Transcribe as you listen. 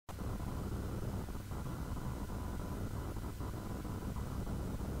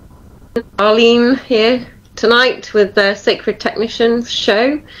Karleen here tonight with the Sacred Technicians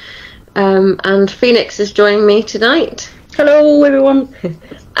show, and Phoenix is joining me tonight. Hello everyone.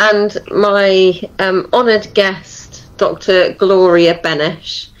 And my honoured guest, Dr. Gloria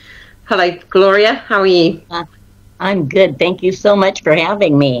Benish. Hello Gloria, how are you? I'm good, thank you so much for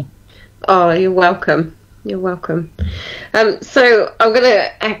having me. Oh, you're welcome. You're welcome. So I'm going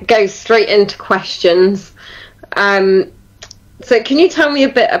to go straight into questions. So can you tell me a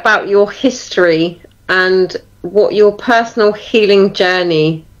bit about your history and what your personal healing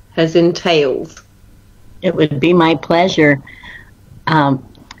journey has entailed? It would be my pleasure. I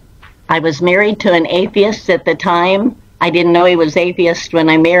was married to an atheist at the time. I didn't know he was atheist when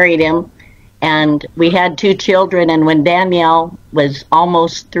I married him. And we had 2 children, and when Danielle was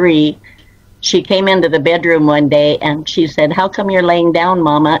almost 3, she came into the bedroom one day and she said, "How come you're laying down,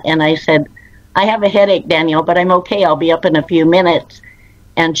 Mama?" And I said, "I have a headache, Danielle, but I'm okay. I'll be up in a few minutes."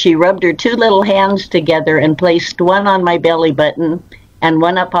 And she rubbed her 2 little hands together and placed one on my belly button and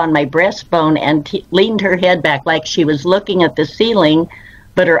one up on my breastbone and leaned her head back like she was looking at the ceiling,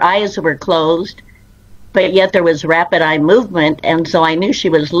 but her eyes were closed, but yet there was rapid eye movement. And so I knew she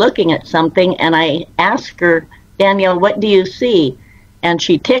was looking at something, and I asked her, "Danielle, what do you see?" And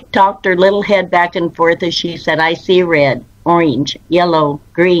she tick-tocked her little head back and forth as she said, "I see red, orange, yellow,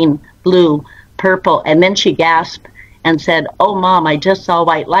 green, blue, purple." And then she gasped and said, "Oh, Mom, I just saw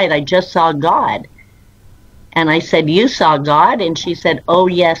white light. I just saw God." And I said, "You saw God?" And she said, "Oh,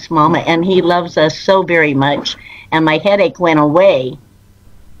 yes, Mama, and he loves us so very much." And my headache went away.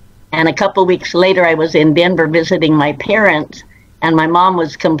 And a couple weeks later, I was in Denver visiting my parents, and my mom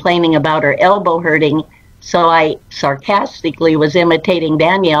was complaining about her elbow hurting. So I sarcastically was imitating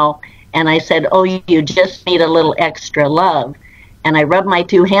Danielle, and I said, "Oh, you just need a little extra love." And I rubbed my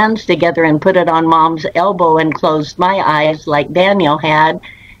 2 hands together and put it on Mom's elbow and closed my eyes like Danielle had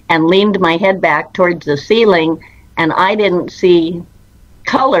and leaned my head back towards the ceiling, and I didn't see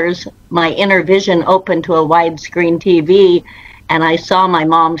colors. My inner vision opened to a widescreen TV, and I saw my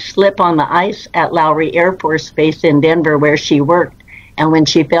mom slip on the ice at Lowry Air Force Base in Denver where she worked. And when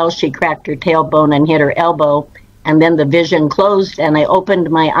she fell, she cracked her tailbone and hit her elbow. And then the vision closed, and I opened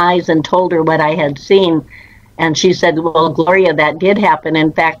my eyes and told her what I had seen. And she said, "Well, Gloria, that did happen.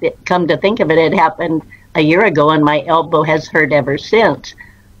 In fact, come to think of it, it happened a year ago, and my elbow has hurt ever since.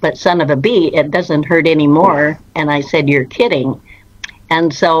 But son of a bee, it doesn't hurt anymore." And I said, "You're kidding."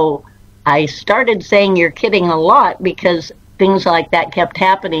 And so I started saying "you're kidding" a lot because things like that kept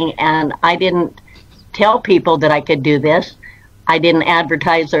happening, and I didn't tell people that I could do this. I didn't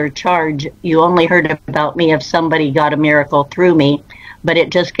advertise or charge. You only heard about me if somebody got a miracle through me. But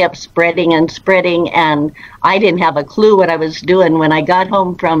it just kept spreading and spreading, and I didn't have a clue what I was doing. When I got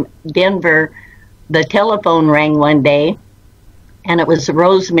home from Denver, the telephone rang one day, and it was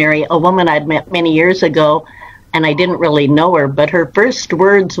Rosemary, a woman I'd met many years ago, and I didn't really know her, but her first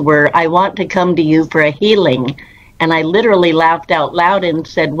words were, "I want to come to you for a healing." And I literally laughed out loud and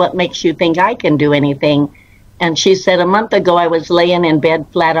said, "What makes you think I can do anything?" And she said, "A month ago, I was laying in bed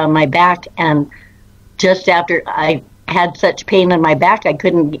flat on my back, and just after I had such pain in my back, I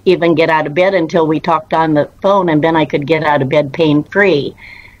couldn't even get out of bed until we talked on the phone, and then I could get out of bed pain-free."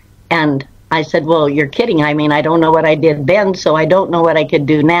 And I said, "Well, you're kidding. I mean, I don't know what I did then, so I don't know what I could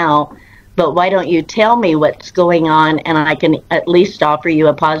do now. But why don't you tell me what's going on, and I can at least offer you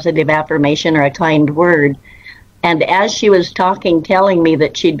a positive affirmation or a kind word." And as she was talking, telling me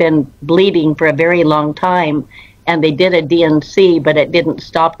that she'd been bleeding for a very long time, and they did a DNC, but it didn't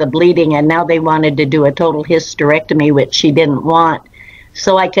stop the bleeding, and now they wanted to do a total hysterectomy, which she didn't want.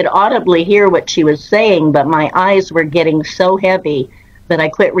 So I could audibly hear what she was saying, but my eyes were getting so heavy that I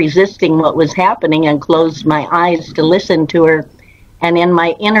quit resisting what was happening and closed my eyes to listen to her. And in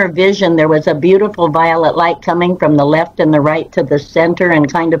my inner vision, there was a beautiful violet light coming from the left and the right to the center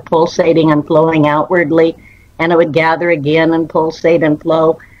and kind of pulsating and flowing outwardly. And it would gather again and pulsate and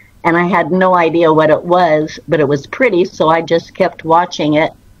flow. And I had no idea what it was, but it was pretty, so I just kept watching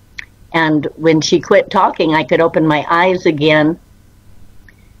it. And when she quit talking, I could open my eyes again.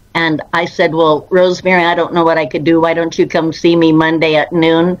 And I said, "Well, Rosemary, I don't know what I could do. Why don't you come see me Monday at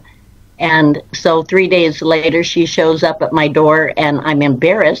noon?" And so 3 days later, she shows up at my door, and I'm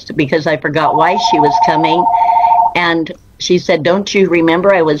embarrassed because I forgot why she was coming. And she said, "Don't you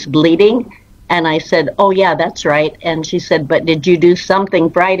remember I was bleeding?" And I said, "Oh, yeah, that's right." And she said, "But did you do something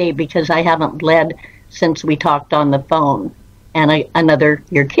Friday? Because I haven't bled since we talked on the phone." And another,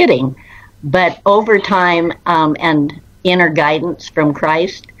 "You're kidding." But over time and inner guidance from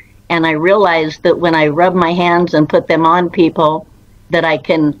Christ, and I realized that when I rub my hands and put them on people, that I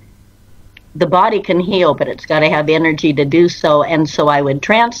can the body can heal, but it's got to have energy to do so. And so I would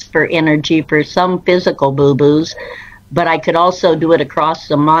transfer energy for some physical boo-boos, but I could also do it across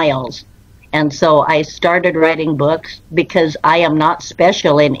the miles. And so I started writing books because I am not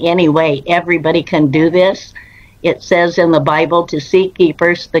special in any way. Everybody can do this. It says in the Bible to seek ye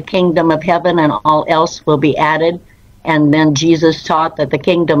first the kingdom of heaven and all else will be added. And then Jesus taught that the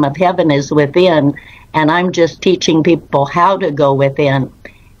kingdom of heaven is within. And I'm just teaching people how to go within.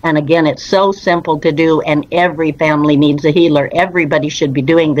 And again, it's so simple to do, and every family needs a healer. Everybody should be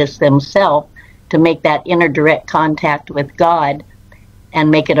doing this themselves to make that inner direct contact with God and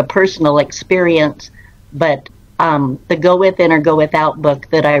make it a personal experience. But the Go Within or Go Without book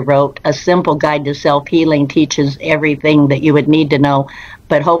that I wrote, A Simple Guide to Self-Healing, teaches everything that you would need to know.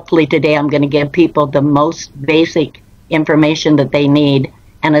 But hopefully today I'm going to give people the most basic information that they need,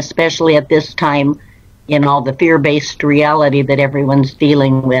 and especially at this time in all the fear-based reality that everyone's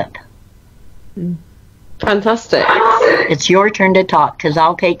dealing with. Fantastic. It's your turn to talk, because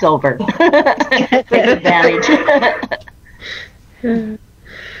I'll take over. Take advantage.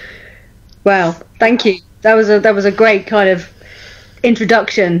 Wow, thank you. That was a great kind of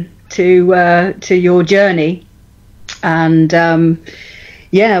introduction to your journey. And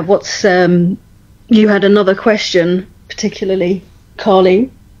what's you had another question, particularly,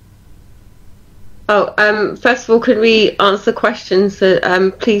 Karleen? Oh, first of all, could we answer questions?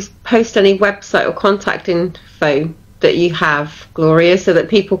 Please post any website or contact info that you have, Gloria, so that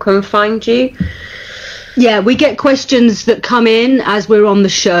people can find you. Yeah, we get questions that come in as we're on the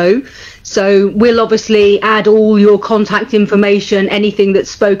show. So we'll obviously add all your contact information, anything that's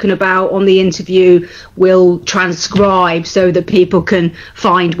spoken about on the interview, we'll transcribe so that people can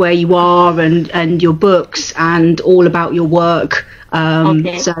find where you are and your books and all about your work.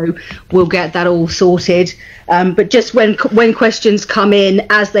 Okay. So we'll get that all sorted. But just when questions come in,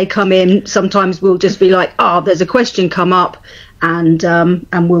 as they come in, sometimes we'll just be like, there's a question come up, and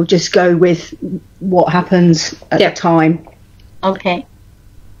we'll just go with what happens at the time. Okay.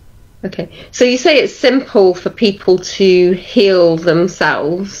 So you say it's simple for people to heal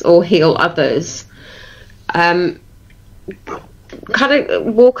themselves or heal others. Kind of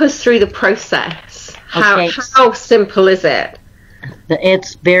walk us through the process. How simple is it?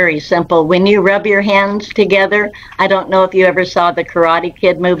 It's very simple. When you rub your hands together, I don't know if you ever saw the Karate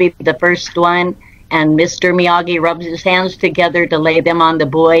Kid movie, the first one, and Mr. Miyagi rubs his hands together to lay them on the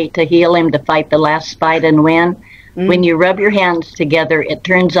boy to heal him, to fight the last fight and win. When you rub your hands together, it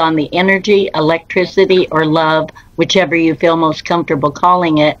turns on the energy, electricity, or love, whichever you feel most comfortable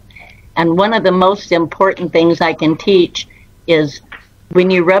calling it. And one of the most important things I can teach is when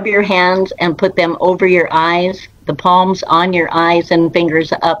you rub your hands and put them over your eyes, the palms on your eyes and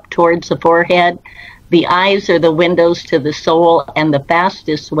fingers up towards the forehead, the eyes are the windows to the soul and the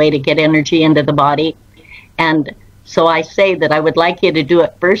fastest way to get energy into the body. And so I say that I would like you to do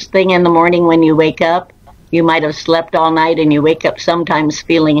it first thing in the morning when you wake up. You might have slept all night and you wake up sometimes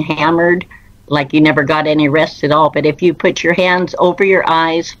feeling hammered, like you never got any rest at all. But if you put your hands over your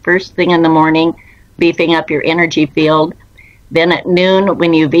eyes first thing in the morning, beefing up your energy field, then at noon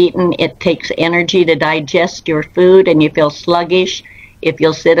when you've eaten, it takes energy to digest your food and you feel sluggish. If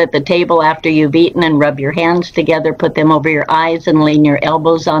you'll sit at the table after you've eaten and rub your hands together, put them over your eyes and lean your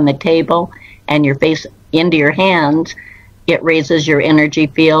elbows on the table and your face into your hands, it raises your energy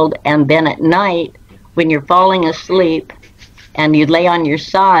field. And then at night, when you're falling asleep and you lay on your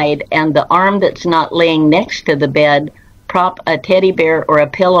side and the arm that's not laying next to the bed, prop a teddy bear or a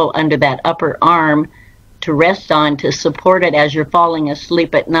pillow under that upper arm to rest on to support it as you're falling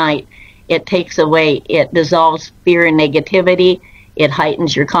asleep at night. It takes away, it dissolves fear and negativity, it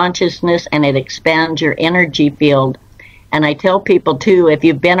heightens your consciousness, and it expands your energy field. And I tell people too, if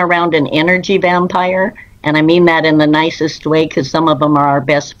you've been around an energy vampire, and I mean that in the nicest way because some of them are our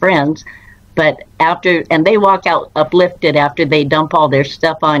best friends, but and they walk out uplifted after they dump all their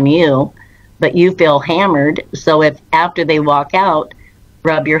stuff on you, but you feel hammered. So if after they walk out,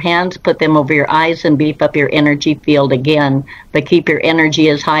 rub your hands, put them over your eyes, and beef up your energy field again, but keep your energy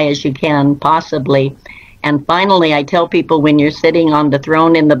as high as you can possibly. And finally, I tell people when you're sitting on the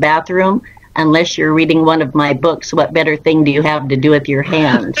throne in the bathroom, unless you're reading one of my books, what better thing do you have to do with your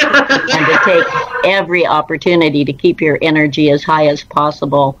hands? And to take every opportunity to keep your energy as high as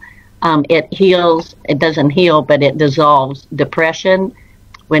possible. It heals, it doesn't heal, but it dissolves depression.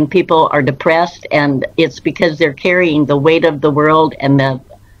 When people are depressed, and it's because they're carrying the weight of the world and the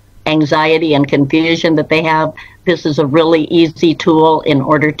anxiety and confusion that they have, this is a really easy tool in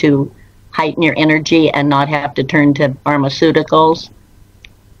order to heighten your energy and not have to turn to pharmaceuticals.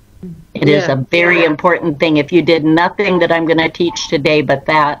 It is a very important thing. If you did nothing that I'm going to teach today but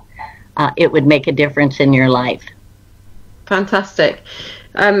that, it would make a difference in your life. Fantastic.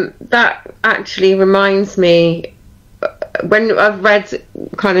 That actually reminds me, when I've read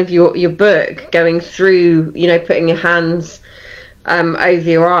kind of your book, going through, putting your hands over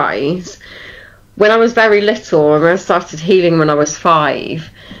your eyes, when I was very little, and I started healing when I was 5,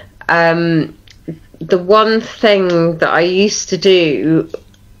 the one thing that I used to do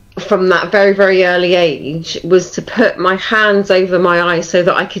from that very, very early age was to put my hands over my eyes so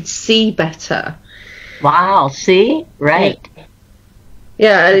that I could see better. Wow, see? Right.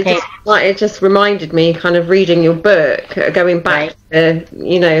 Yeah, it just reminded me, kind of reading your book, going back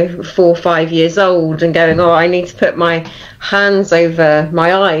to, 4 or 5 years old, and going, I need to put my hands over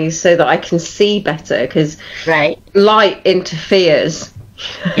my eyes so that I can see better, because light interferes.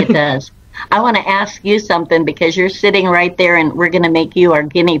 It does. I want to ask you something, because you're sitting right there, and we're going to make you our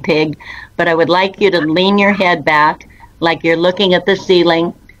guinea pig, but I would like you to lean your head back like you're looking at the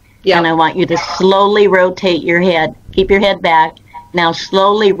ceiling, and I want you to slowly rotate your head. Keep your head back. Now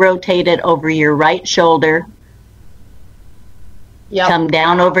slowly rotate it over your right shoulder. Come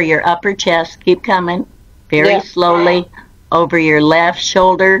down over your upper chest. Keep coming. Very slowly over your left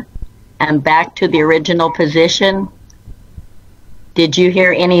shoulder and back to the original position. Did you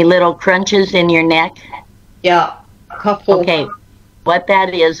hear any little crunches in your neck? Yeah, a couple. Okay. What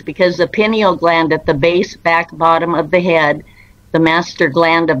that is, because the pineal gland at the base back bottom of the head, the master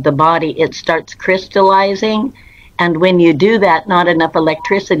gland of the body, it starts crystallizing. And when you do that, not enough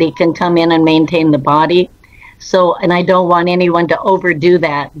electricity can come in and maintain the body. So, and I don't want anyone to overdo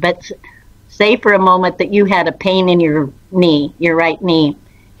that. But say for a moment that you had a pain in your knee, your right knee.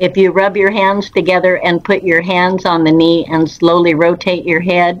 If you rub your hands together and put your hands on the knee and slowly rotate your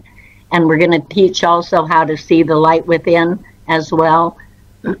head, and we're going to teach also how to see the light within as well.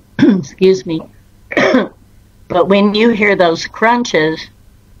 Excuse me. But when you hear those crunches,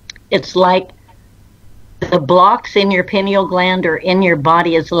 it's like the blocks in your pineal gland or in your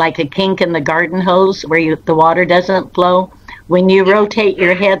body is like a kink in the garden hose where the water doesn't flow. When you rotate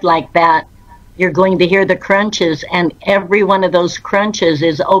your head like that, you're going to hear the crunches, and every one of those crunches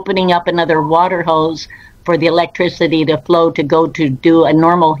is opening up another water hose for the electricity to flow to go to do a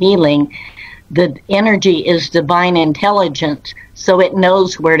normal healing. The energy is divine intelligence, so it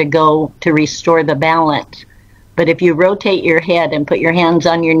knows where to go to restore the balance. But if you rotate your head and put your hands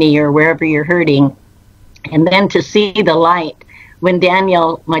on your knee or wherever you're hurting, and then to see the light, when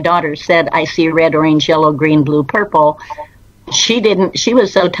Danielle, my daughter, said, I see red, orange, yellow, green, blue, purple, she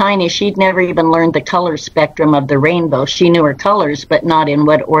was so tiny, she'd never even learned the color spectrum of the rainbow. She knew her colors, but not in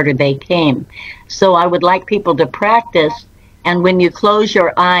what order they came. So I would like people to practice, and when you close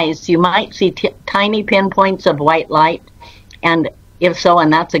your eyes, you might see tiny pinpoints of white light, and if so,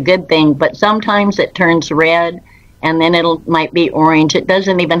 and that's a good thing, but sometimes it turns red, and then might be orange. It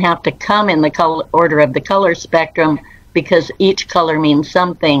doesn't even have to come in the color order of the color spectrum, because each color means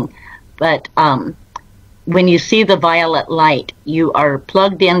something. But when you see the violet light, you are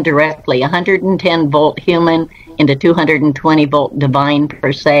plugged in directly, 110 volt human into 220 volt divine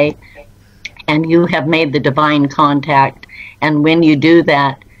per se, and you have made the divine contact. And when you do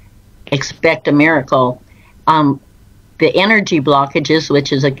that, expect a miracle. The energy blockages,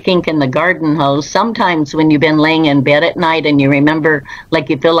 which is a kink in the garden hose, sometimes when you've been laying in bed at night and you remember, like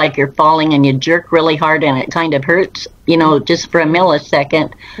you feel like you're falling and you jerk really hard and it kind of hurts, just for a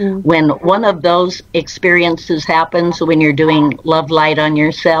millisecond. When one of those experiences happens, when you're doing love light on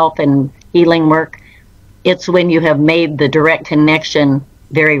yourself and healing work, it's when you have made the direct connection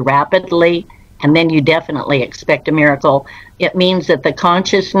very rapidly, and then you definitely expect a miracle. It means that the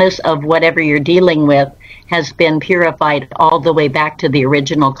consciousness of whatever you're dealing with has been purified all the way back to the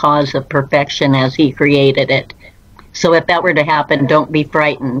original cause of perfection as he created it. So if that were to happen, don't be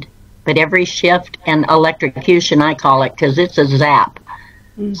frightened. But every shift and electrocution, I call it, because it's a zap.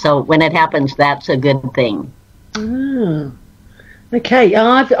 So when it happens, that's a good thing. Oh. Okay,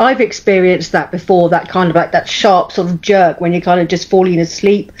 I've experienced that before, that kind of like that sharp sort of jerk when you're kind of just falling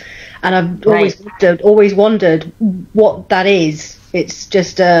asleep. And I've always wondered what that is. It's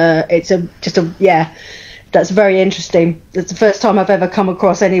just that's very interesting. It's the first time I've ever come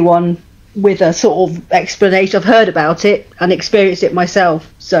across anyone with a sort of explanation. I've heard about it and experienced it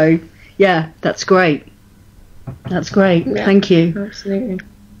myself. So yeah, that's great. That's great. Yeah, thank you. Absolutely.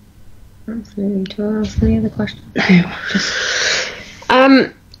 Do you want to ask any other questions?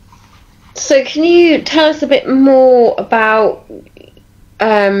 So can you tell us a bit more about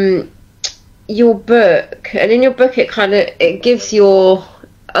your book? And in your book, it gives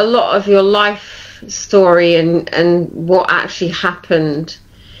a lot of your life story and what actually happened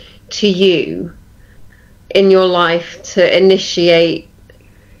to you in your life to initiate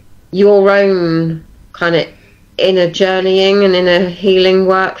your own kind of inner journeying and inner healing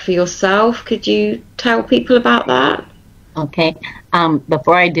work for yourself. Could you tell people about that? Okay.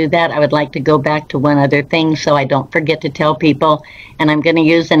 Before I do that, I would like to go back to one other thing so I don't forget to tell people, and I'm going to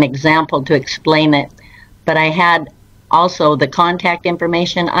use an example to explain it. But I had also the contact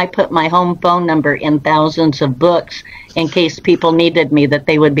information. I put my home phone number in thousands of books in case people needed me, that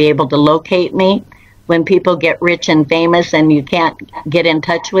they would be able to locate me. When people get rich and famous and you can't get in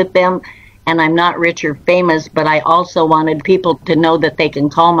touch with them, and I'm not rich or famous, but I also wanted people to know that they can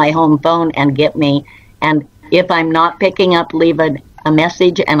call my home phone and get me. And if I'm not picking up, leave a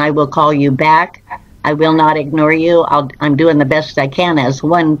message and I will call you back. I will not ignore you. I'm doing the best I can as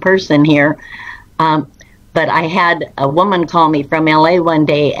one person here. But I had a woman call me from LA one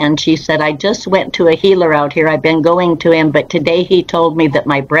day, and she said, I just went to a healer out here. I've been going to him, but today he told me that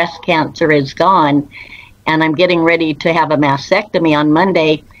my breast cancer is gone, and I'm getting ready to have a mastectomy on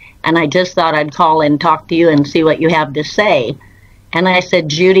Monday, and I just thought I'd call and talk to you and see what you have to say. And I said,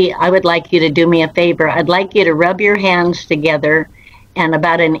 Judy, I would like you to do me a favor. I'd like you to rub your hands together, and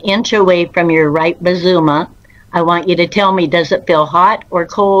about an inch away from your right bazooma, I want you to tell me, does it feel hot or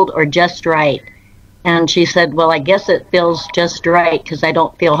cold or just right? And she said, well, I guess it feels just right because I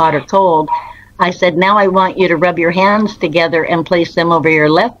don't feel hot or cold. I said, now I want you to rub your hands together and place them over your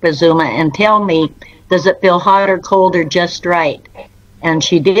left bazooma and tell me, does it feel hot or cold or just right? And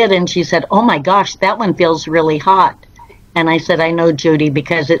she did, and she said, oh my gosh, that one feels really hot. And I said, I know, Judy,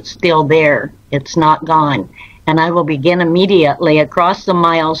 because it's still there. It's not gone. And I will begin immediately across the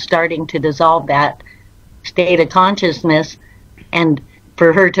mile, starting to dissolve that state of consciousness, and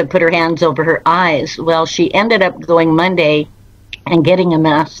for her to put her hands over her eyes. Well, she ended up going Monday and getting a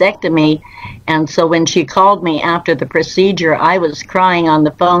mastectomy. And so when she called me after the procedure, I was crying on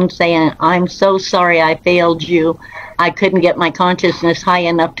the phone saying, I'm so sorry I failed you. I couldn't get my consciousness high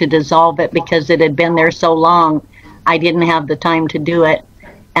enough to dissolve it because it had been there so long. I didn't have the time to do it.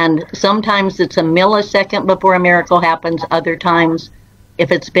 And sometimes it's a millisecond before a miracle happens. Other times,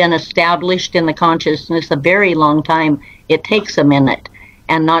 if it's been established in the consciousness a very long time, it takes a minute.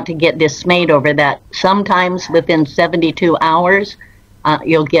 And not to get dismayed over that. Sometimes within 72 hours,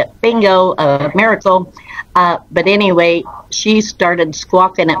 you'll get bingo, a miracle. But anyway, she started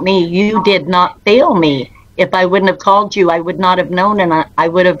squawking at me. You did not fail me. If I wouldn't have called you, I would not have known, and I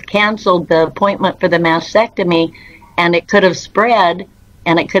would have canceled the appointment for the mastectomy, and it could have spread,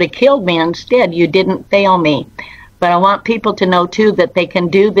 and it could have killed me instead. You didn't fail me. But I want people to know, too, that they can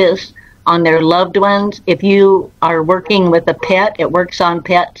do this on their loved ones. If you are working with a pet, it works on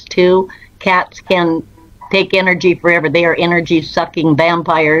pets too. Cats can take energy forever. They are energy-sucking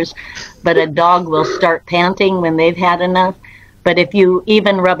vampires. But a dog will start panting when they've had enough. But if you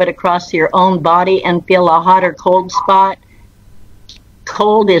even rub it across your own body and feel a hot or cold spot,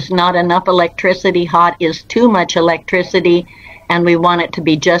 cold is not enough electricity. Hot is too much electricity. And we want it to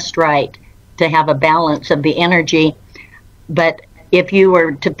be just right to have a balance of the energy. But if you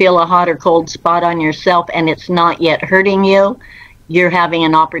were to feel a hot or cold spot on yourself and it's not yet hurting you, you're having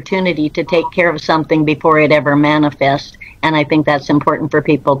an opportunity to take care of something before it ever manifests. And I think that's important for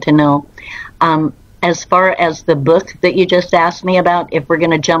people to know. As far as the book that you just asked me about, if we're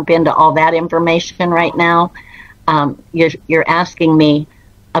going to jump into all that information right now, you're asking me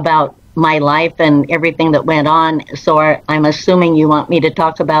about my life and everything that went on. So I'm assuming you want me to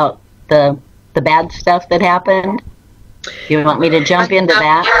talk about the bad stuff that happened? You want me to jump into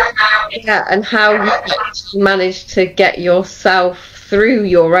that? Yeah, and how you managed to get yourself through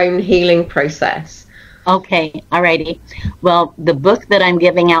your own healing process. Okay, alrighty. Well, the book that I'm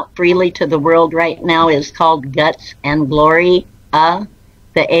giving out freely to the world right now is called Guts and Glory. The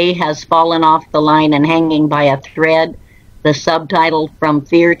A has fallen off the line and hanging by a thread. The subtitle, From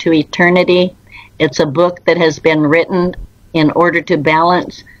Fear to Eternity. It's a book that has been written in order to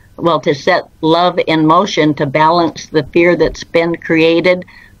balance, to set love in motion to balance the fear that's been created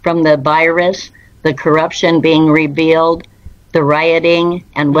from the virus, the corruption being revealed, the rioting,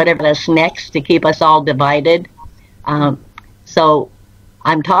 and whatever is next to keep us all divided. So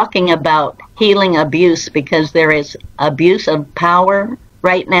I'm talking about healing abuse because there is abuse of power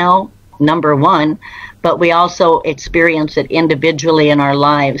right now, number one, but we also experience it individually in our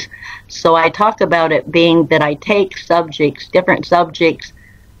lives. So I talk about it being that I take subjects, different subjects,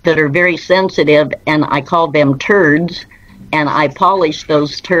 that are very sensitive, and I call them turds, and I polish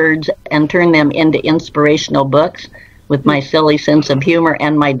those turds and turn them into inspirational books with my silly sense of humor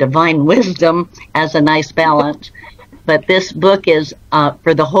and my divine wisdom as a nice balance. But this book is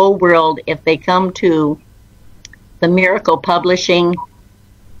for the whole world. If they come to the Miracle Publishing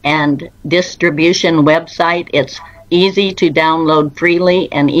and Distribution website, it's easy to download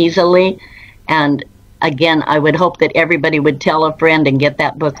freely and easily. And again, I would hope that everybody would tell a friend and get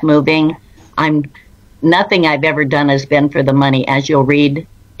that book moving. Nothing I've ever done has been for the money, as you'll read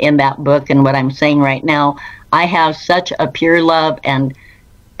in that book and what I'm saying right now. I have such a pure love and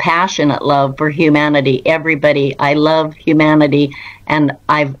passionate love for humanity, everybody. I love humanity, and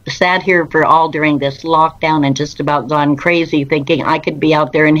I've sat here for all during this lockdown and just about gone crazy thinking I could be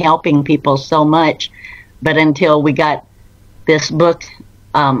out there and helping people so much. But until we got this book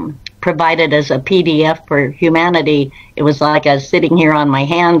provided as a PDF for humanity, it was like I was sitting here on my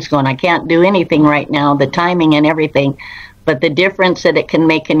hands going, I can't do anything right now, the timing and everything. But the difference that it can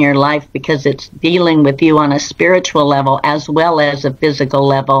make in your life, because it's dealing with you on a spiritual level as well as a physical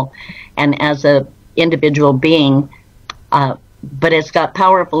level and as a individual being. But it's got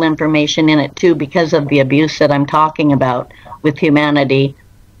powerful information in it too, because of the abuse that I'm talking about with humanity.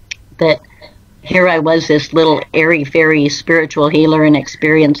 That here I was, this little airy-fairy spiritual healer and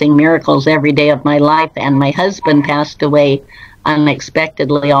experiencing miracles every day of my life. And my husband passed away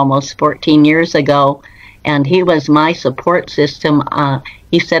unexpectedly almost 14 years ago. And he was my support system.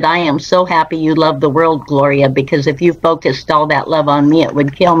 He said, I am so happy you love the world, Gloria, because if you focused all that love on me, it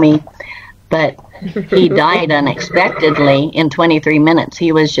would kill me. But he died unexpectedly in 23 minutes.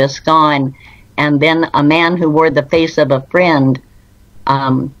 He was just gone. And then a man who wore the face of a friend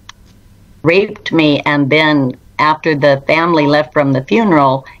raped me. And then after the family left from the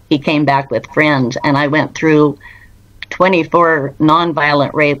funeral, he came back with friends. And I went through 24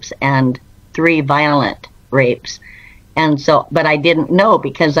 nonviolent rapes and 3 violent rapes. And so, but I didn't know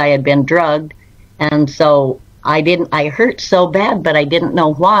because I had been drugged. And so I hurt so bad, but I didn't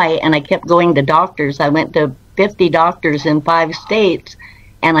know why. And I kept going to doctors. I went to 50 doctors in 5 states,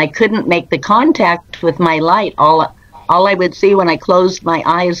 and I couldn't make the contact with my light. All I would see when I closed my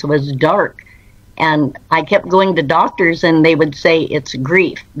eyes was dark. And I kept going to doctors, and they would say, it's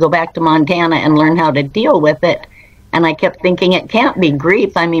grief. Go back to Montana and learn how to deal with it. And I kept thinking, it can't be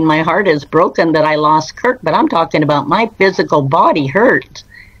grief. I mean, my heart is broken that I lost Kirk, but I'm talking about my physical body hurts.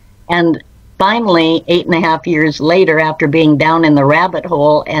 And finally, 8.5 years later, after being down in the rabbit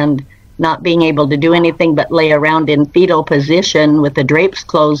hole and not being able to do anything but lay around in fetal position with the drapes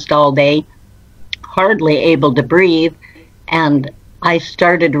closed all day, hardly able to breathe, and I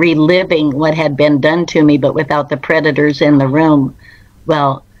started reliving what had been done to me, but without the predators in the room.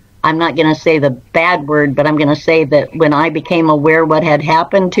 Well, I'm not going to say the bad word, but I'm going to say that when I became aware what had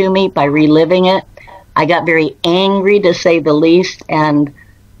happened to me by reliving it, I got very angry, to say the least, and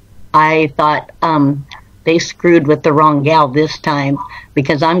I thought they screwed with the wrong gal this time,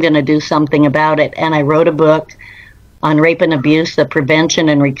 because I'm going to do something about it. And I wrote a book on rape and abuse, the prevention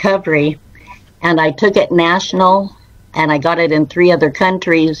and recovery, and I took it national, and I got it in 3 other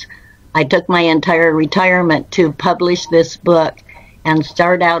countries. I took my entire retirement to publish this book and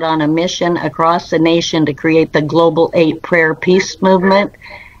start out on a mission across the nation to create the Global 8 Prayer Peace Movement.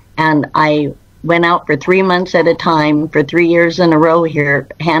 And I went out for 3 months at a time for 3 years in a row here,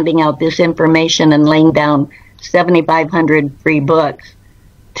 handing out this information and laying down 7,500 free books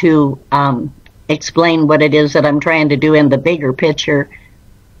to explain what it is that I'm trying to do in the bigger picture.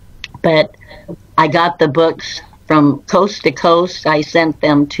 But I got the books from coast to coast. I sent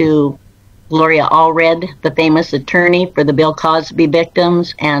them to Gloria Allred, the famous attorney for the Bill Cosby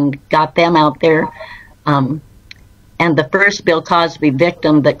victims, and got them out there. And the first Bill Cosby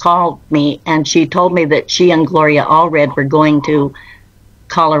victim that called me, and she told me that she and Gloria Allred were going to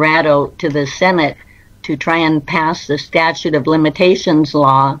Colorado to the Senate to try and pass the statute of limitations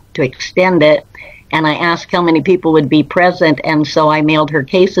law to extend it. And I asked how many people would be present, and so I mailed her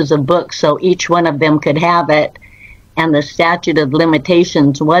cases of books so each one of them could have it. And the statute of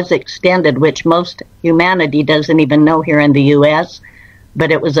limitations was extended, which most humanity doesn't even know here in the U.S.,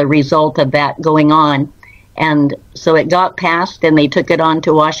 but it was a result of that going on. And so it got passed, and they took it on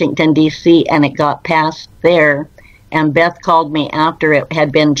to Washington, D.C., and it got passed there. And Beth called me after it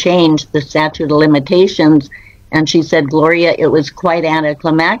had been changed, the statute of limitations, and she said, Gloria, it was quite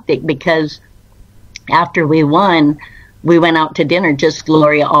anticlimactic, because after we won, we went out to dinner, just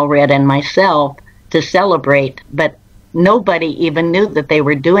Gloria Allred and myself, to celebrate, but nobody even knew that they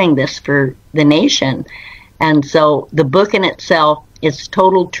were doing this for the nation. And so the book in itself is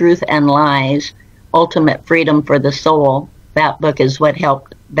Total Truth and Lies, Ultimate Freedom for the Soul. That book is what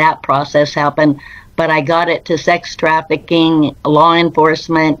helped that process happen. But I got it to sex trafficking, law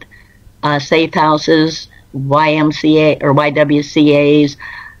enforcement, safe houses, YMCA or YWCAs.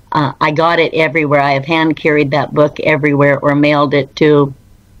 I got it everywhere. I have hand carried that book everywhere, or mailed it to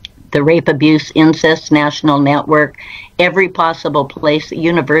the Rape, Abuse, Incest National Network, every possible place,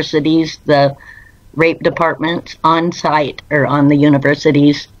 universities, the rape departments on site or on the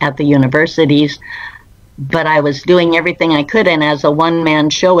universities, at the universities. But I was doing everything I could, and as a one-man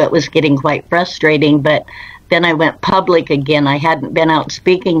show, it was getting quite frustrating. But then I went public again. I hadn't been out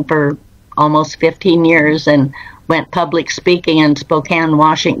speaking for almost 15 years, and went public speaking in Spokane,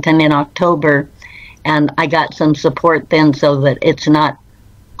 Washington in October. And I got some support then, so that it's not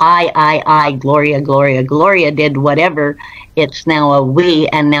Gloria did whatever. It's now a we,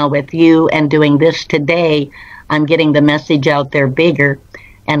 and now with you and doing this today, I'm getting the message out there bigger.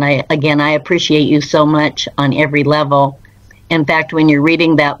 And I appreciate you so much on every level. In fact, when you're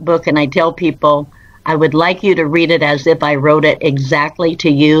reading that book, and I tell people, I would like you to read it as if I wrote it exactly to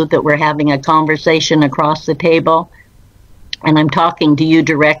you, that we're having a conversation across the table. And I'm talking to you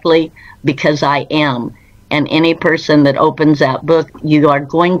directly, because I am. And any person that opens that book, you are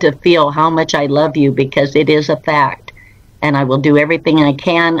going to feel how much I love you, because it is a fact. And I will do everything I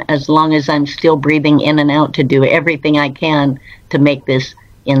can, as long as I'm still breathing in and out, to do everything I can to make this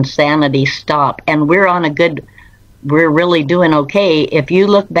insanity stop. And we're really doing okay. If you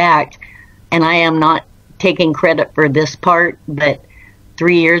look back, and I am not taking credit for this part, but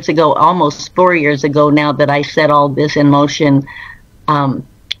 3 years ago, almost 4 years ago now, that I set all this in motion,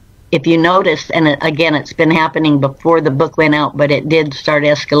 if you notice, and again, it's been happening before the book went out, but it did start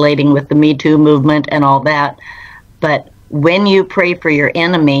escalating with the Me Too movement and all that. But when you pray for your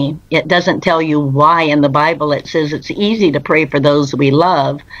enemy, it doesn't tell you why in the Bible. It says it's easy to pray for those we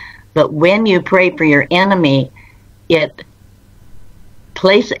love. But when you pray for your enemy, it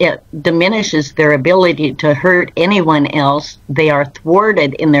diminishes their ability to hurt anyone else. They are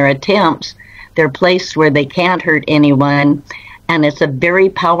thwarted in their attempts. They're placed where they can't hurt anyone. And it's a very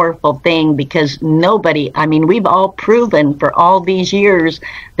powerful thing, because we've all proven for all these years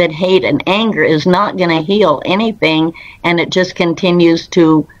that hate and anger is not going to heal anything, and it just continues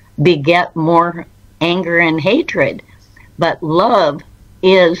to beget more anger and hatred. But love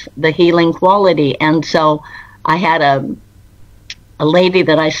is the healing quality. And so I had a lady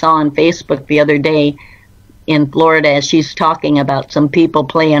that I saw on Facebook the other day in Florida, as she's talking about some people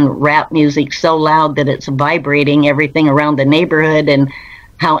playing rap music so loud that it's vibrating everything around the neighborhood, and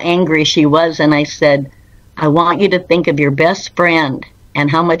how angry she was. And I said, I want you to think of your best friend and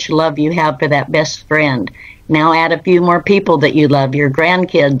how much love you have for that best friend. Now add a few more people that you love, your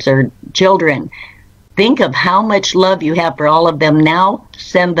grandkids or children. Think of how much love you have for all of them. Now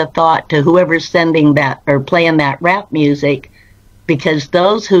send the thought to whoever's sending that or playing that rap music, because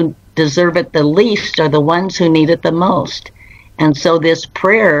those who deserve it the least are the ones who need it the most. And so this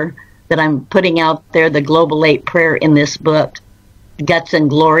prayer that I'm putting out there, the Global 8 prayer in this book, Guts and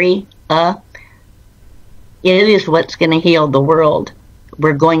Glory, it is what's going to heal the world.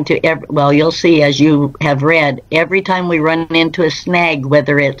 We're going to, you'll see, as you have read, every time we run into a snag,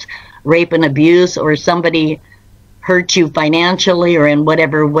 whether it's rape and abuse, or somebody hurts you financially or in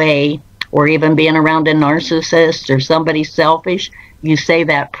whatever way, or even being around a narcissist or somebody selfish, you say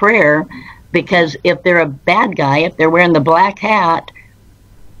that prayer, because if they're a bad guy, if they're wearing the black hat,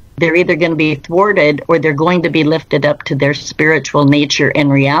 they're either going to be thwarted or they're going to be lifted up to their spiritual nature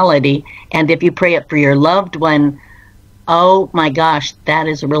and reality. And if you pray it for your loved one, oh my gosh, that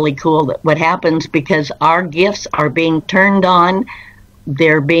is really cool what happens, because our gifts are being turned on,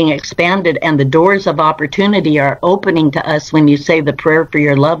 they're being expanded, and the doors of opportunity are opening to us when you say the prayer for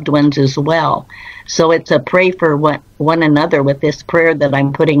your loved ones as well. So it's a pray for one another with this prayer that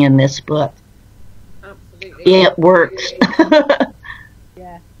I'm putting in this book. Absolutely. It works.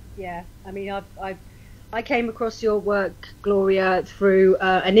 Yeah. I mean, I came across your work, Gloria, through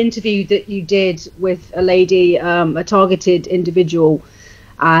an interview that you did with a lady, a targeted individual,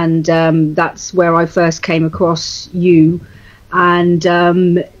 and that's where I first came across you. And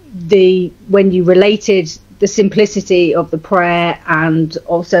when you related the simplicity of the prayer, and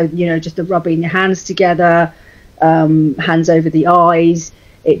also, just the rubbing your hands together, hands over the eyes,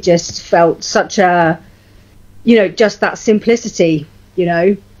 it just felt such a, just that simplicity,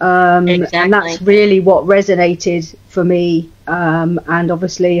 exactly. And that's really what resonated for me, and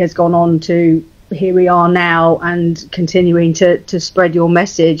obviously has gone on to here we are now, and continuing to spread your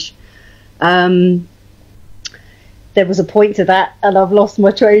message. There was a point to that, and I've lost my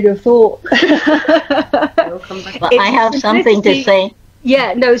train of thought. Well, I have something to say.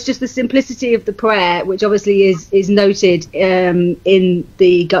 Yeah, no, it's just the simplicity of the prayer, which obviously is noted in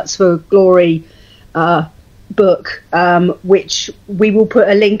the Guts for Glory book, which we will put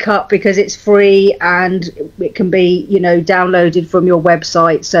a link up because it's free and it can be, downloaded from your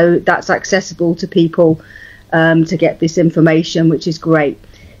website. So that's accessible to people to get this information, which is great.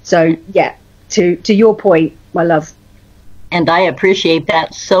 So, yeah, to your point, my love. And I appreciate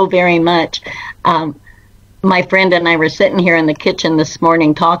that so very much. My friend and I were sitting here in the kitchen this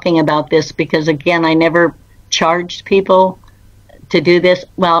morning talking about this because, again, I never charged people to do this.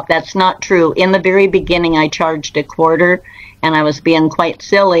 Well, that's not true. In the very beginning, I charged a quarter, and I was being quite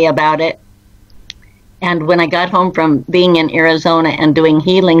silly about it. And when I got home from being in Arizona and doing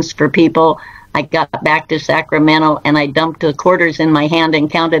healings for people, I got back to Sacramento, and I dumped the quarters in my hand and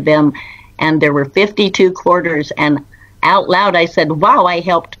counted them, and there were 52 quarters, and out loud I said, wow, I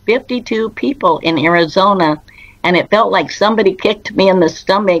helped 52 people in Arizona. And it felt like somebody kicked me in the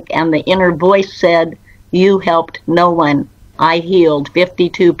stomach, and the inner voice said, you helped no one. I healed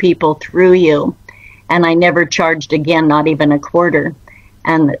 52 people through you. And I never charged again, not even a quarter.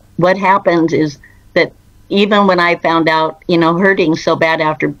 And what happens is that even when I found out, hurting so bad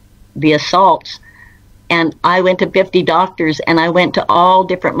after the assaults, and I went to 50 doctors, and I went to all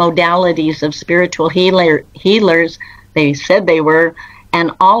different modalities of spiritual healers, they said they were,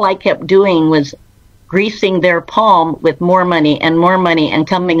 and all I kept doing was greasing their palm with more money and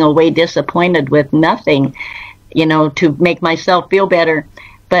coming away disappointed with nothing, to make myself feel better.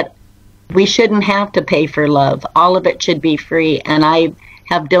 But we shouldn't have to pay for love. All of it should be free. And I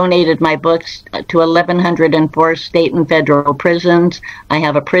have donated my books to 1,104 state and federal prisons. I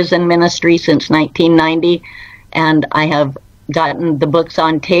have a prison ministry since 1990, and I have gotten the books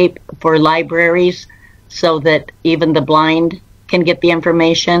on tape for libraries so that even the blind can get the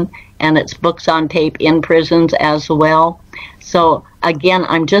information, and it's books on tape in prisons as well. So again,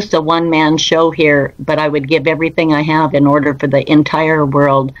 I'm just a one-man show here, but I would give everything I have in order for the entire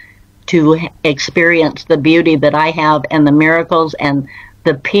world to experience the beauty that I have and the miracles and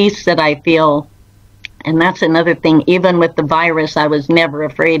the peace that I feel. And that's another thing. Even with the virus, I was never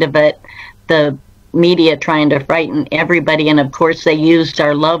afraid of it. The media trying to frighten everybody, and of course they used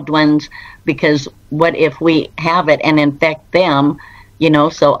our loved ones, because what if we have it and infect them?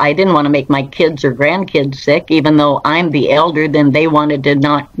 So I didn't want to make my kids or grandkids sick, even though I'm the elder, then they wanted to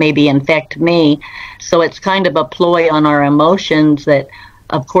not maybe infect me. So it's kind of a ploy on our emotions that,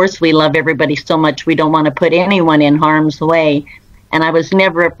 of course, we love everybody so much we don't want to put anyone in harm's way. And I was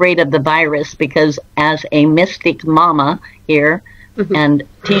never afraid of the virus, because as a mystic mama here, and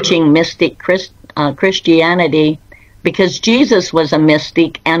teaching mystic Christianity, because Jesus was a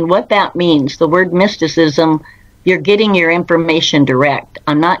mystic, and what that means, the word mysticism, you're getting your information direct.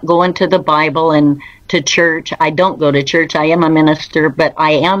 I'm not going to the Bible and to church. I don't go to church. I am a minister, but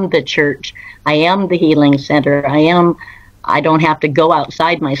I am the church. I am the healing center. I don't have to go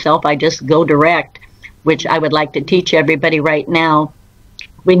outside myself. I just go direct, which I would like to teach everybody right now.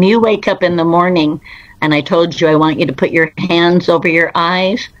 When you wake up in the morning, and I told you I want you to put your hands over your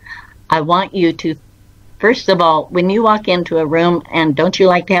eyes, I want you to, first of all, when you walk into a room, and don't you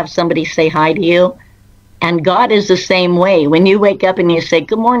like to have somebody say hi to you? And God is the same way. When you wake up and you say,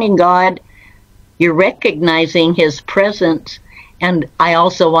 good morning, God, you're recognizing his presence. And I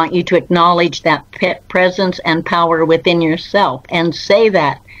also want you to acknowledge that presence and power within yourself, and say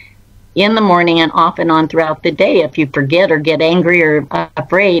that in the morning and off and on throughout the day. If you forget or get angry or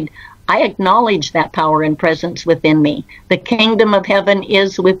afraid, I acknowledge that power and presence within me. The kingdom of heaven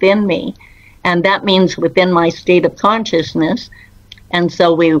is within me. And that means within my state of consciousness. And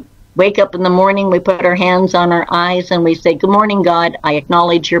so we wake up in the morning, we put our hands on our eyes, and we say, good morning, God. I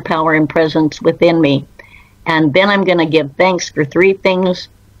acknowledge your power and presence within me. And then I'm going to give thanks for 3 things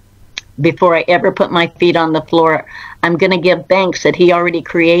before I ever put my feet on the floor. I'm going to give thanks that he already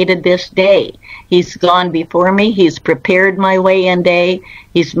created this day. He's gone before me. He's prepared my way and day.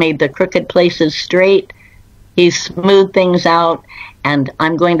 He's made the crooked places straight. He's smoothed things out. And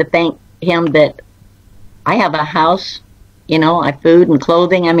I'm going to thank him that I have a house, I have food and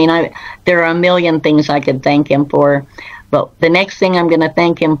clothing. There are a million things I could thank him for. But the next thing I'm going to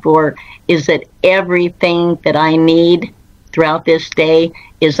thank him for is that everything that I need throughout this day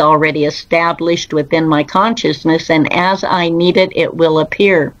is already established within my consciousness, and as I need it, it will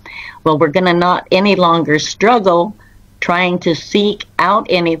appear. Well, we're going to not any longer struggle trying to seek out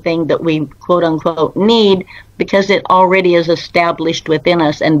anything that we quote unquote need, because it already is established within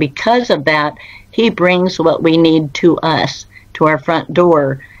us. And because of that, he brings what we need to us, to our front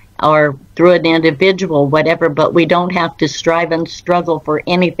door, or through an individual, whatever. But we don't have to strive and struggle for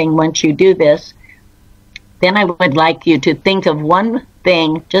anything once you do this. Then I would like you to think of one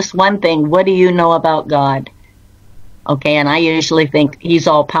thing, just one thing. What do you know about God? Okay, and I usually think he's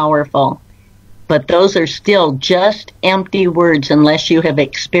all powerful. But those are still just empty words unless you have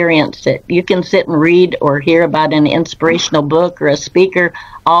experienced it. You can sit and read or hear about an inspirational book or a speaker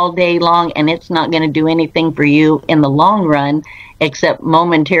all day long, and it's not going to do anything for you in the long run except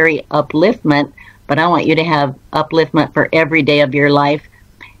momentary upliftment. but I want you to have upliftment for every day of your life.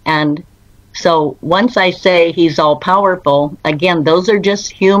 And so once I say he's all powerful, again, those are just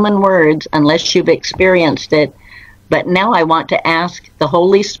human words unless you've experienced it. But now I want to ask the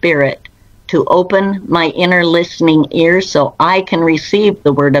Holy Spirit to open my inner listening ear so I can receive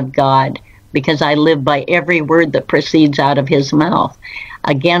the word of God, because I live by every word that proceeds out of his mouth.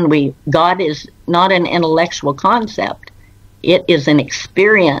 Again, God is not an intellectual concept. It is an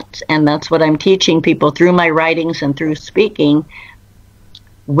experience, and that's what I'm teaching people through my writings and through speaking.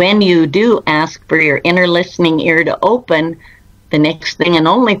 When you do ask for your inner listening ear to open, the next thing and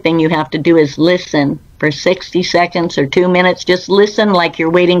only thing you have to do is listen for 60 seconds or 2 minutes. Just listen like you're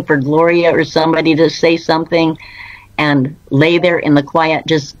waiting for Gloria or somebody to say something, and lay there in the quiet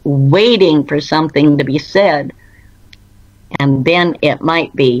just waiting for something to be said. And then it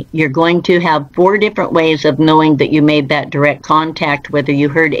might be, you're going to have 4 different ways of knowing that you made that direct contact, whether you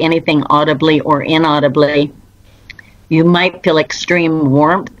heard anything audibly or inaudibly. You might feel extreme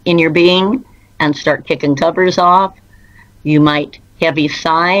warmth in your being and start kicking covers off. You might heavy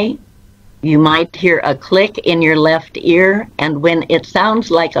sigh. You might hear a click in your left ear. And when it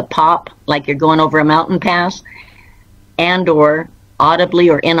sounds like a pop, like you're going over a mountain pass, and or audibly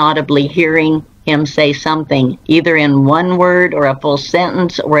or inaudibly hearing him say something, either in one word or a full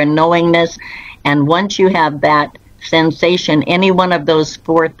sentence or a knowingness. And once you have that sensation, any one of those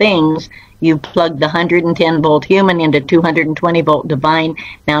 4 things, you plug the 110 volt human into 220 volt divine.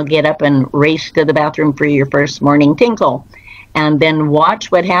 Now get up and race to the bathroom for your first morning tinkle. And then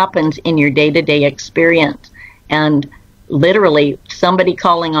watch what happens in your day-to-day experience. And literally, somebody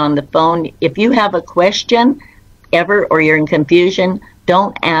calling on the phone, if you have a question ever or you're in confusion,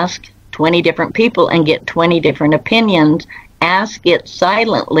 don't ask 20 different people and get 20 different opinions. Ask it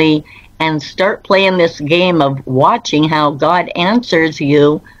silently and start playing this game of watching how God answers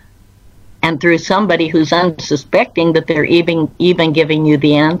you, and through somebody who's unsuspecting that they're even giving you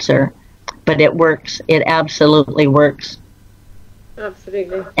the answer. But it works. It absolutely works.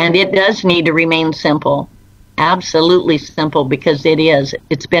 Absolutely. And it does need to remain simple. Absolutely simple, because it is.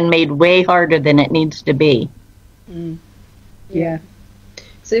 It's been made way harder than it needs to be. Mm. Yeah.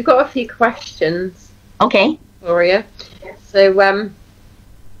 So we've got a few questions. Okay. Gloria. So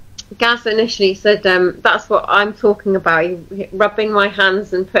Gaz initially said, that's what I'm talking about, rubbing my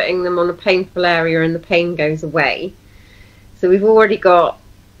hands and putting them on a painful area and the pain goes away. So we've already got,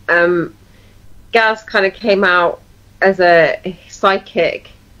 Gaz kind of came out as a psychic.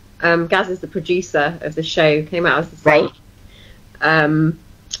 Gaz is the producer of the show, came out as a psychic. Right.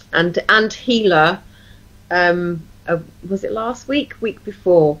 And healer, was it last week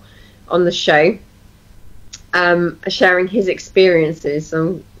before, on the show, sharing his experiences.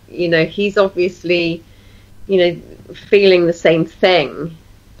 So, you know, he's obviously, you know, feeling the same thing.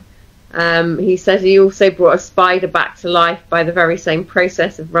 He says he also brought a spider back to life by the very same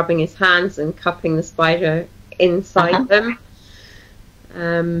process of rubbing his hands and cupping the spider inside them.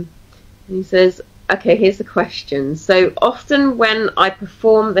 And he says, okay, here's the question. So often when I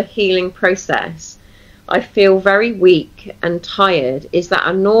perform the healing process, I feel very weak and tired. Is that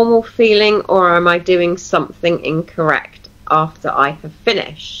a normal feeling, or am I doing something incorrect after I have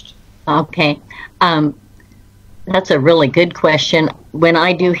finished? Okay. That's a really good question. When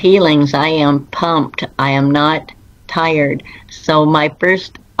I do healings, I am pumped. I am not tired. So my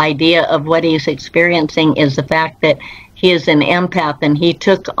first idea of what he's experiencing is the fact that he is an empath and he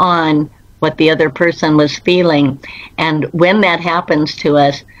took on what the other person was feeling. And when that happens to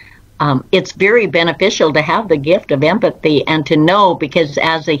us, it's very beneficial to have the gift of empathy and to know, because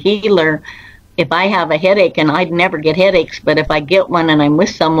as a healer, if I have a headache, and I'd never get headaches, but if I get one and I'm with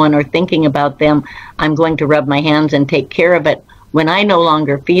someone or thinking about them, I'm going to rub my hands and take care of it. When I no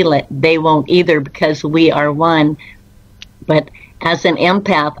longer feel it, they won't either, because we are one. But as an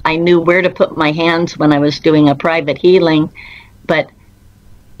empath, I knew where to put my hands when I was doing a private healing. But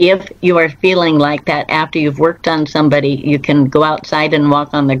if you are feeling like that after you've worked on somebody, you can go outside and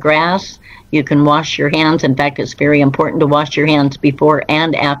walk on the grass. You can wash your hands. In fact, it's very important to wash your hands before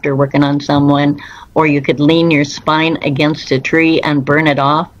and after working on someone. Or you could lean your spine against a tree and burn it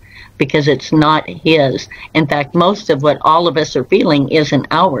off, because it's not his. In fact, most of what all of us are feeling isn't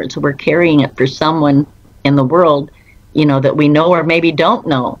ours. We're carrying it for someone in the world, you know, that we know or maybe don't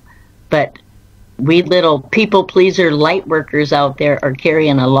know. But we little people pleaser light workers out there are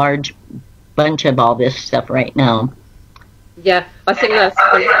carrying a large bunch of all this stuff right now. Yeah, I think that's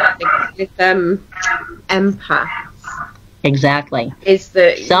with empaths. Exactly. Is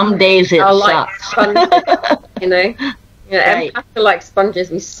that some days it are like sucks. Sponges, you know? Right. Empaths are like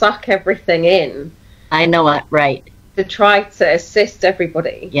sponges. We suck everything in. I know it, right. To try to assist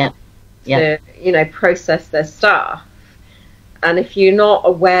everybody. Yeah. to, you know, process their stuff. And if you're not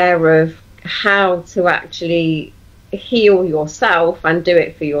aware of how to actually heal yourself and do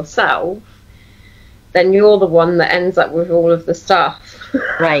it for yourself, then you're the one that ends up with all of the stuff.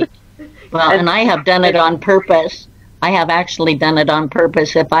 Right. Well, and I have done it on purpose. I have actually done it on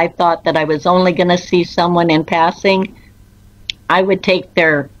purpose. If I thought that I was only going to see someone in passing, I would take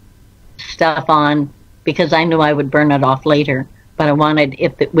their stuff on because I knew I would burn it off later. But I wanted,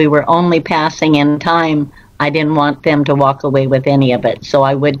 if we were only passing in time, I didn't want them to walk away with any of it. So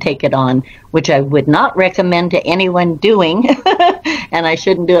I would take it on, which I would not recommend to anyone doing. And I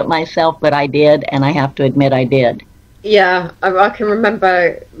shouldn't do it myself, but I did, and I have to admit I did. Yeah, I can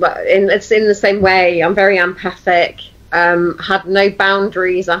remember, it's in the same way. I'm very empathic, had no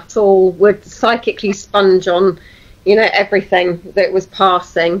boundaries at all, would psychically sponge on, you know, everything that was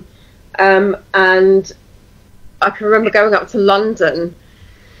passing. And I can remember going up to London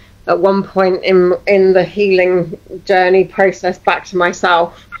at one point in the healing journey process back to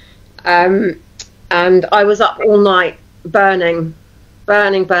myself. And I was up all night burning,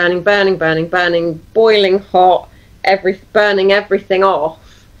 boiling hot, burning everything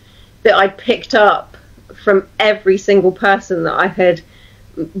off that I picked up from every single person that I had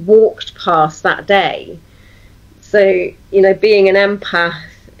walked past that day. So, you know, being an empath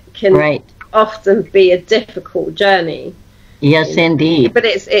can often be a difficult journey. Yes, indeed. But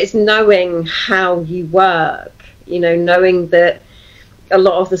it's knowing how you work, you know, knowing that a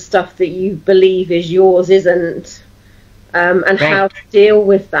lot of the stuff that you believe is yours isn't. And how to deal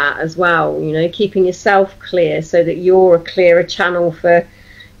with that as well, you know, keeping yourself clear so that you're a clearer channel for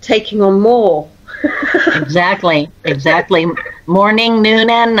taking on more. Exactly. Morning, noon,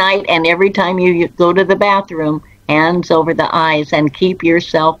 and night, and every time you go to the bathroom, hands over the eyes, and keep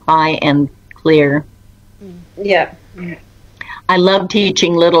yourself high and clear. Yeah. I love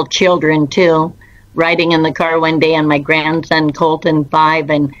teaching little children, too. Riding in the car one day, and my grandson, Colton, 5,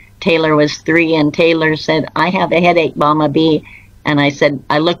 and Taylor was 3, and Taylor said, "I have a headache, Mama B." And I said,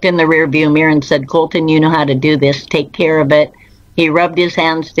 I looked in the rear view mirror and said, "Colton, you know how to do this. Take care of it." He rubbed his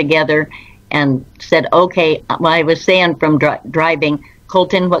hands together and said, "Okay." Well, I was saying from driving,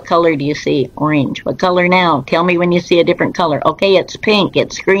 "Colton, what color do you see?" "Orange." "What color now?" "Tell me when you see a different color." "Okay, it's pink,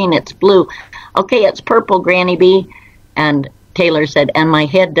 it's green, it's blue." "Okay, it's purple, Granny B." And Taylor said, "And my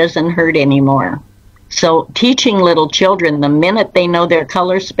head doesn't hurt anymore." So teaching little children, the minute they know their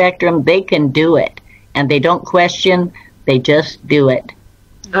color spectrum, they can do it. And they don't question, they just do it.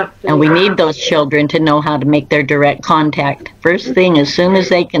 Absolutely. And we need those children to know how to make their direct contact. First thing, as soon as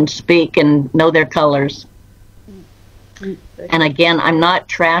they can speak and know their colors. And again, I'm not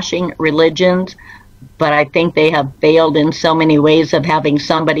trashing religions, but I think they have failed in so many ways of having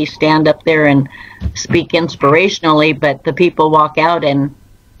somebody stand up there and speak inspirationally, but the people walk out and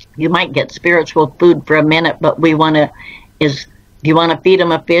you might get spiritual food for a minute, but do you want to feed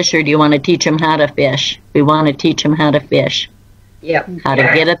them a fish or do you want to teach them how to fish? We want to teach them how to fish. Yep. How to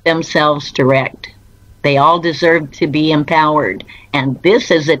get it themselves direct. They all deserve to be empowered. And this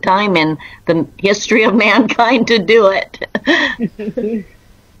is a time in the history of mankind to do it.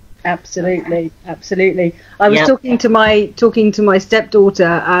 Absolutely. I was talking to my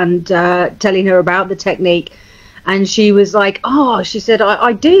stepdaughter and telling her about the technique. And she was like, "Oh," she said,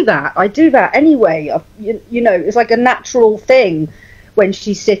 I do that anyway. You know, it's like a natural thing when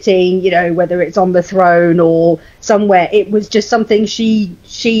she's sitting, you know, whether it's on the throne or somewhere. It was just something she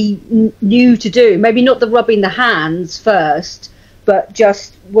knew to do. Maybe not the rubbing the hands first, but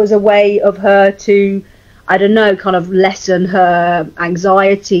just was a way of her to, I don't know, kind of lessen her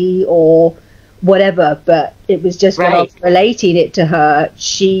anxiety or whatever. But it was just when I was relating it to her,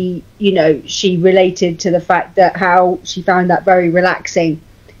 she related to the fact that how she found that very relaxing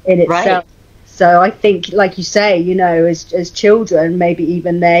in itself. So I think, like you say, you know, as children, maybe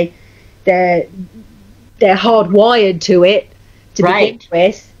even they're hardwired to it to begin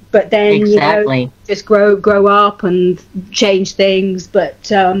with, but then you know, just grow up and change things.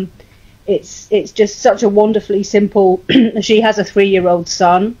 But it's just such a wonderfully simple. She has a 3-year-old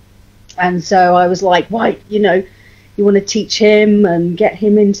son. And so I was like, why, you know, you want to teach him and get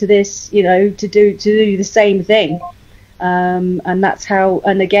him into this, you know, to do the same thing. And that's how,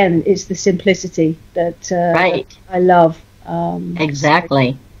 and again, it's the simplicity that I love.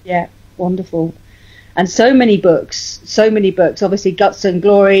 Exactly. So, yeah, wonderful. And so many books. Obviously, Guts and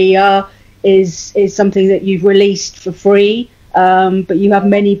Gloria is something that you've released for free. But you have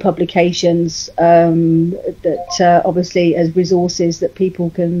many publications that obviously as resources that people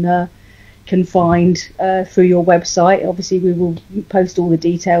can find through your website. Obviously, we will post all the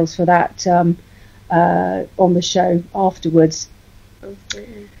details for that on the show afterwards.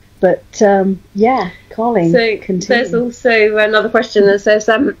 But yeah, Karleen, so continue. There's also another question that says,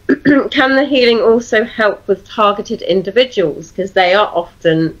 can the healing also help with targeted individuals, because they are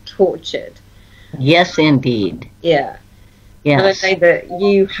often tortured? Yes, indeed. Yeah. Yes. And I know that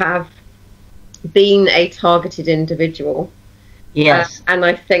you have been a targeted individual. Yes. And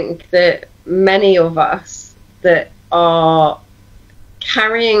I think that many of us that are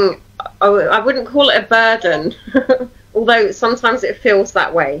carrying, I wouldn't call it a burden, although sometimes it feels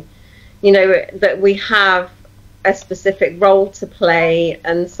that way, you know, that we have a specific role to play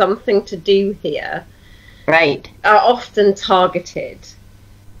and something to do here. Right. Are often targeted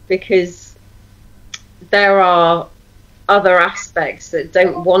because there are other aspects that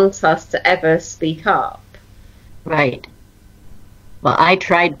don't want us to ever speak up. Right. Well, I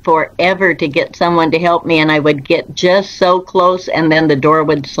tried forever to get someone to help me, and I would get just so close, and then the door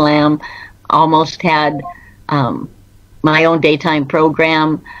would slam. Almost had my own daytime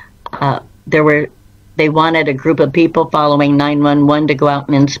program. They wanted a group of people following 911 to go out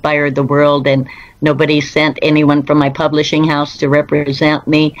and inspire the world, and nobody sent anyone from my publishing house to represent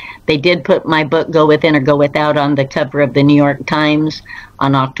me. They did put my book, Go Within or Go Without, on the cover of the New York Times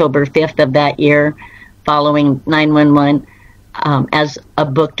on October 5th of that year, following 911. As a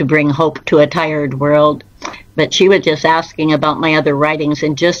book to bring hope to a tired world. But she was just asking about my other writings,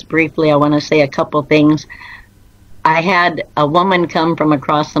 and just briefly I want to say a couple things. I had a woman come from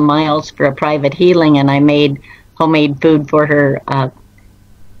across the miles for a private healing, and I made homemade food for her,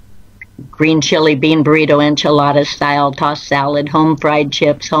 green chili bean burrito enchilada style, tossed salad, home fried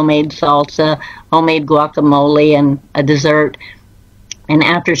chips, homemade salsa, homemade guacamole, and a dessert. And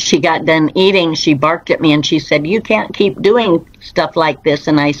after she got done eating, she barked at me and she said, "You can't keep doing stuff like this."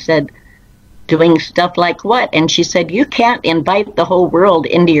 And I said, "Doing stuff like what?" And she said, "You can't invite the whole world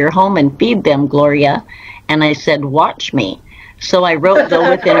into your home and feed them, Gloria." And I said, "Watch me." So I wrote Go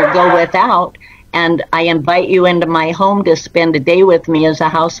Within or Go Without, and I invite you into my home to spend a day with me as a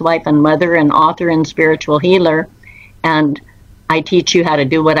housewife and mother and author and spiritual healer. And I teach you how to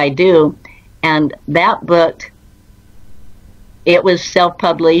do what I do. And that book, it was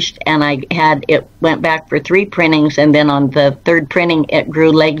self-published, and it went back for 3 printings, and then on the 3rd printing, it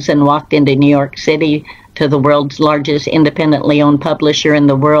grew legs and walked into New York City to the world's largest independently owned publisher in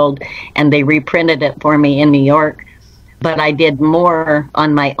the world, and they reprinted it for me in New York. But I did more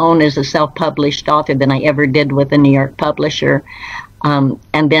on my own as a self-published author than I ever did with a New York publisher. And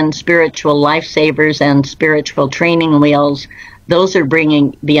then Spiritual Lifesavers and Spiritual Training Wheels, those are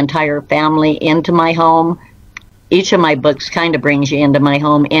bringing the entire family into my home. Each of my books kind of brings you into my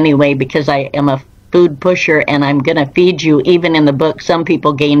home anyway, because I am a food pusher, and I'm going to feed you. Even in the book, some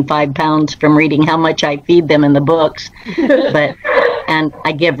people gain 5 pounds from reading how much I feed them in the books. And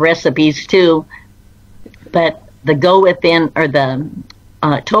I give recipes too. But the Go Within, or the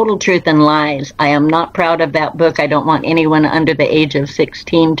Total Truth and Lies, I am not proud of that book. I don't want anyone under the age of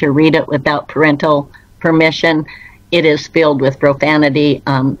 16 to read it without parental permission. It is filled with profanity.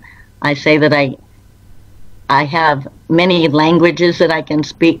 I say that I have many languages that I can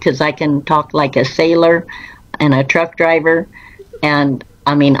speak, because I can talk like a sailor and a truck driver. And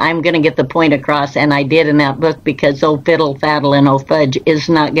I mean, I'm going to get the point across, and I did in that book, because oh fiddle faddle and oh fudge is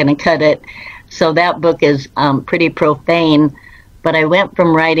not going to cut it. So that book is pretty profane. But I went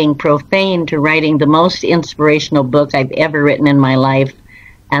from writing profane to writing the most inspirational book I've ever written in my life.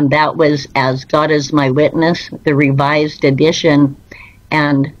 And that was As God Is My Witness, the revised edition.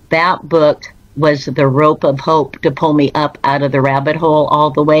 And that book was the rope of hope to pull me up out of the rabbit hole all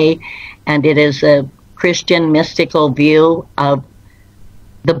the way. And it is a Christian mystical view of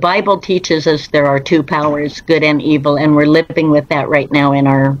the Bible. Teaches us there are 2 powers, good and evil, and we're living with that right now in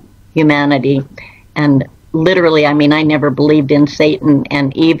our humanity. And literally, I mean, I never believed in Satan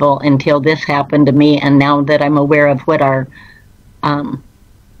and evil until this happened to me, and now that I'm aware of what our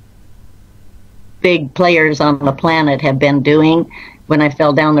big players on the planet have been doing. When I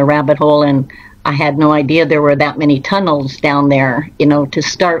fell down the rabbit hole, and I had no idea there were that many tunnels down there, you know, to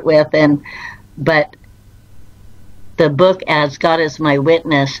start with. But the book As God Is My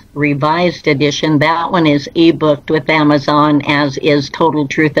Witness, revised edition, that one is ebooked with Amazon, as is Total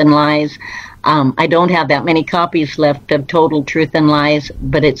Truth and Lies. I don't have that many copies left of Total Truth and Lies,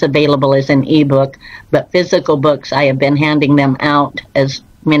 but it's available as an ebook. But physical books, I have been handing them out, as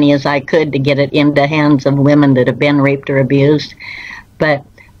many as I could, to get it into hands of women that have been raped or abused. But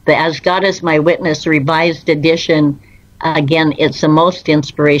the As God Is My Witness revised edition, again, it's the most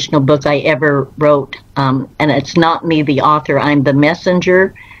inspirational book I ever wrote. And it's not me, the author. I'm the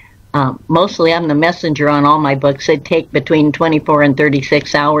messenger. Mostly I'm the messenger on all my books. They take between 24 and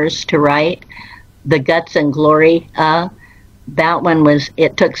 36 hours to write. The Guts and Glory, that one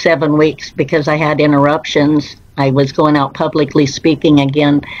it took 7 weeks because I had interruptions. I was going out publicly speaking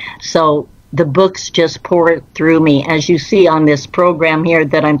again. So the books just pour through me. As you see on this program here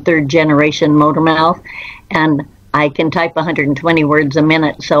that I'm 3rd generation motor mouth, and I can type 120 words a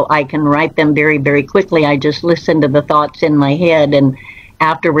minute, so I can write them very, very quickly. I just listen to the thoughts in my head, and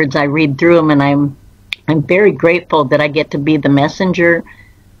afterwards I read through them, and I'm very grateful that I get to be the messenger,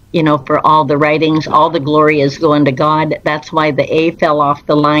 for all the writings. All the glory is going to God. That's why the A fell off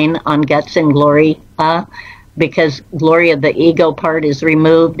the line on Guts and Glory, because Gloria, the ego part, is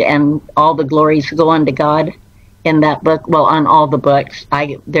removed, and all the glories go on to God in that book. Well, on all the books.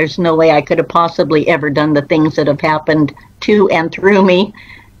 There's no way I could have possibly ever done the things that have happened to and through me.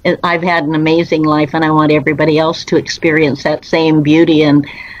 I've had an amazing life, and I want everybody else to experience that same beauty. And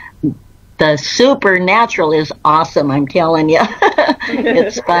the supernatural is awesome, I'm telling you.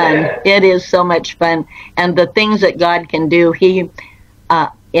 It's fun. It is so much fun. And the things that God can do,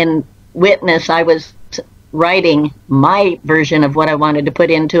 in Witness, I was writing my version of what I wanted to put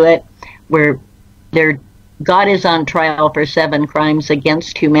into it, where God is on trial for 7 crimes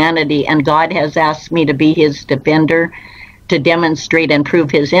against humanity, and God has asked me to be his defender, to demonstrate and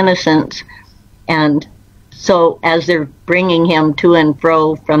prove his innocence. And so as they're bringing him to and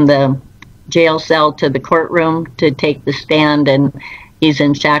fro from the jail cell to the courtroom to take the stand, and he's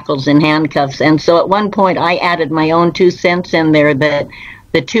in shackles and handcuffs. And so at one point I added my own 2 cents in there, that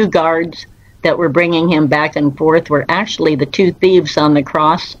the 2 guards that were bringing him back and forth were actually the 2 thieves on the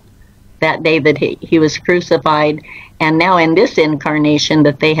cross that day that he was crucified. And now in this incarnation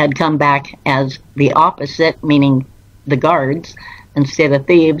that they had come back as the opposite, meaning the guards instead of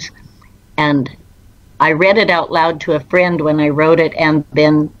thieves. And I read it out loud to a friend when I wrote it, and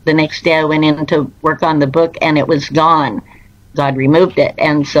then the next day I went in to work on the book, and it was gone. God removed it,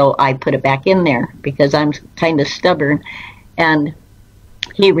 and so I put it back in there because I'm kind of stubborn, and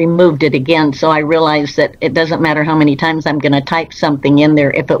he removed it again. So I realized that it doesn't matter how many times I'm going to type something in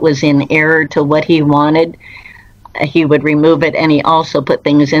there. If it was in error to what he wanted, he would remove it. And he also put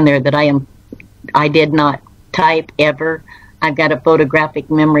things in there that I did not type ever. I've got a photographic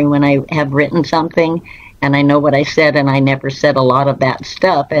memory when I have written something, and I know what I said, and I never said a lot of that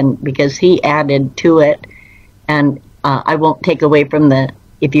stuff, and because he added to it. And I won't take away from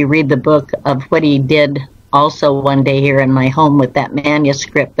if you read the book, of what he did also one day here in my home with that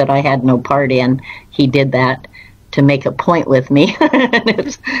manuscript that I had no part in. He did that to make a point with me.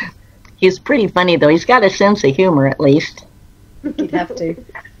 He's pretty funny, though. He's got a sense of humor, at least. You'd have to.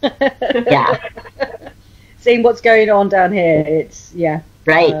 Yeah. Seeing what's going on down here, it's, yeah.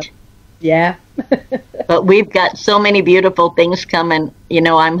 Right. Yeah. But we've got so many beautiful things coming.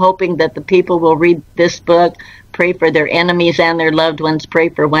 I'm hoping that the people will read this book, pray for their enemies and their loved ones, pray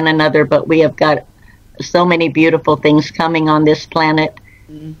for one another. But we have got so many beautiful things coming on this planet.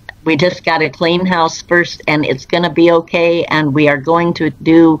 Mm. We just got to clean house first, and it's going to be okay. And we are going to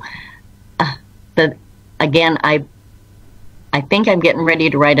do again, I think I'm getting ready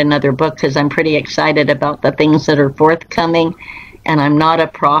to write another book because I'm pretty excited about the things that are forthcoming. And I'm not a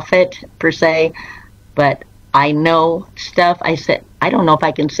prophet per se, but I know stuff. I don't know if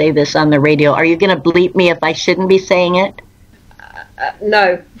I can say this on the radio. Are you going to bleep me if I shouldn't be saying it?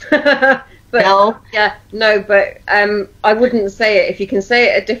 No. But, no? Yeah, no, but I wouldn't say it if you can say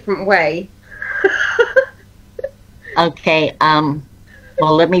it a different way. Okay,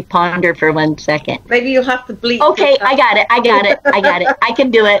 well, let me ponder for 1 second. Maybe you'll have to bleep. Okay, I got it. I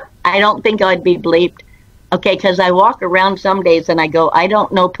can do it. I don't think I'd be bleeped. Okay, because I walk around some days and I go, I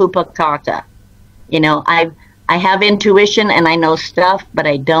don't know pupa caca. I have intuition and I know stuff, but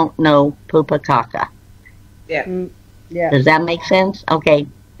I don't know pupa caca. Yeah. Yeah. Does that make sense? Okay.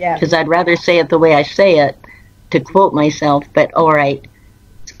 Yeah. Because I'd rather say it the way I say it, to quote myself, but all right.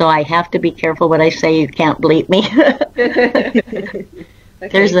 So I have to be careful what I say. You can't bleep me. Okay,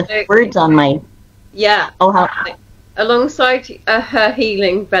 There's the words on my... Yeah. Oh, how... Alongside her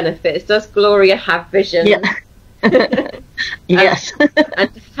healing benefits, does Gloria have vision? Yeah. Yes. And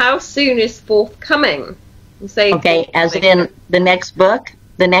how soon is forthcoming? Say okay, as in the next book?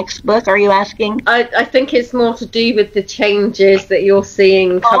 The next book, are you asking? I think it's more to do with the changes that you're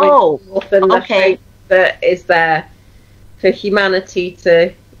seeing coming forth, and the hope that is there for humanity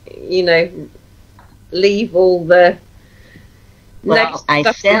to, leave all the next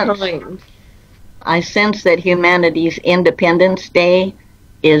stuff behind. I sense that humanity's Independence Day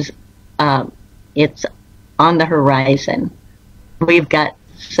is it's on the horizon. We've got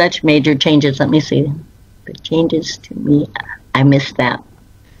such major changes. Let me see. The changes to me, I missed that.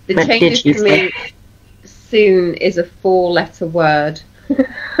 The what changes to me soon is a 4-letter word.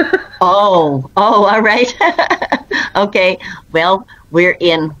 Oh, all right. Okay. Well,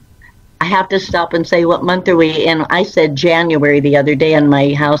 I have to stop and say, what month are we in? I said January the other day, and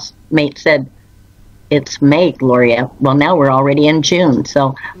my housemate said, it's May, Gloria. Well, now we're already in June.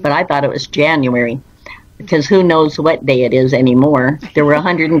 So, but I thought it was January, because who knows what day it is anymore. There were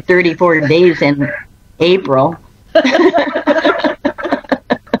 134 days in April.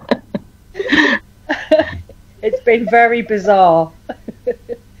 It's been very bizarre.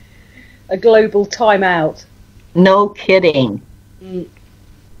 A global timeout. No kidding.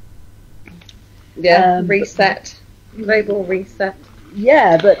 Yeah, reset. Global reset.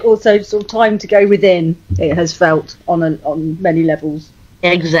 Yeah, but also sort of time to go within, it has felt on many levels.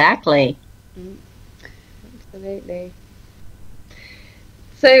 Exactly. Absolutely.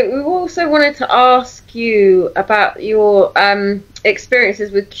 So we also wanted to ask you about your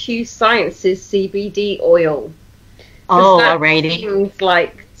experiences with Q Science's CBD oil. Oh, that alrighty. Seems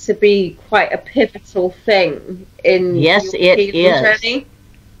like to be quite a pivotal thing in Yes, your it healing is. journey.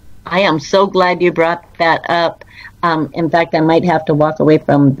 I am so glad you brought that up. In fact, I might have to walk away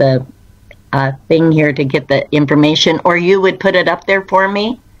from the thing here to get the information, or you would put it up there for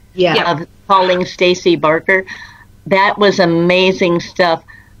me. Yeah. Of calling Stacy Barker. That was amazing stuff.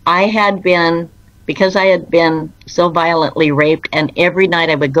 Because I had been so violently raped, and every night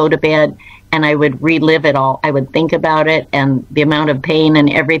I would go to bed and I would relive it all. I would think about it and the amount of pain and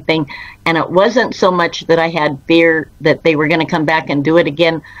everything. And it wasn't so much that I had fear that they were going to come back and do it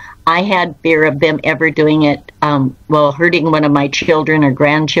again. I had fear of them ever doing it, hurting one of my children or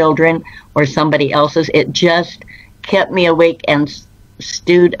grandchildren or somebody else's. It just kept me awake and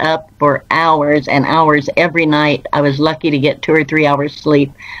stewed up for hours and hours every night. I was lucky to get 2 or 3 hours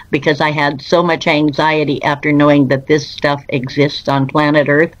sleep because I had so much anxiety after knowing that this stuff exists on planet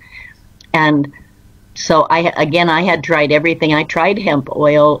Earth. And so I had tried everything. I tried hemp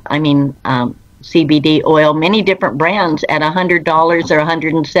oil, CBD oil, many different brands at $100 or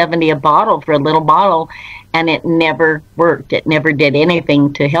 $170 a bottle for a little bottle, and it never worked. It never did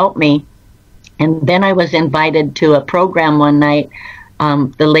anything to help me. And then I was invited to a program one night.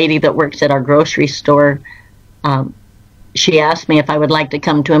 The lady that works at our grocery store, she asked me if I would like to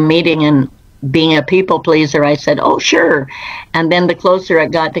come to a meeting, and being a people pleaser, I said, oh, sure. And then the closer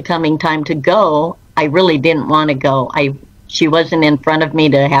it got to coming time to go, I really didn't want to go. She wasn't in front of me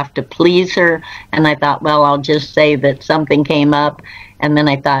to have to please her, and I thought, well, I'll just say that something came up. And then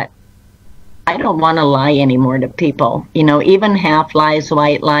I thought, I don't want to lie anymore to people, even half lies,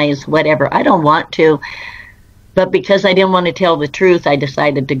 white lies, whatever. I don't want to. But because I didn't want to tell the truth, I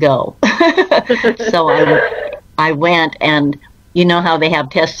decided to go. So I went, and you know how they have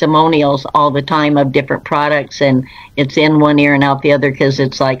testimonials all the time of different products, and it's in one ear and out the other because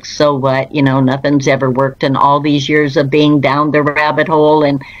it's like, so what? Nothing's ever worked in all these years of being down the rabbit hole.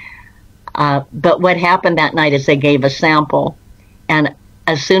 And but what happened that night is they gave a sample, and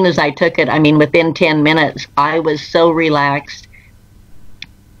as soon as I took it, within 10 minutes, I was so relaxed.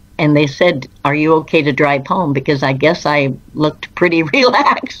 And they said, are you okay to drive home? Because I guess I looked pretty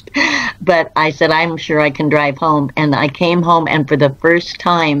relaxed. But I said, I'm sure I can drive home. And I came home, and for the first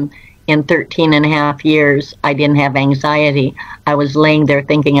time in 13 and a half years, I didn't have anxiety. I was laying there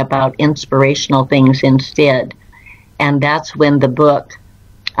thinking about inspirational things instead. And that's when the book,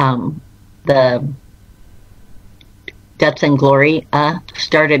 the Guts and Glory,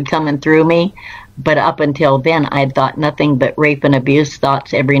 started coming through me. But up until then, I'd thought nothing but rape and abuse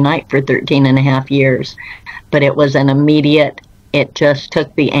thoughts every night for 13 and a half years. But it was an immediate, it just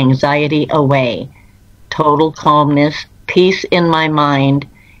took the anxiety away. Total calmness, peace in my mind.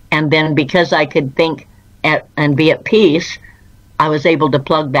 And then because I could think and be at peace, I was able to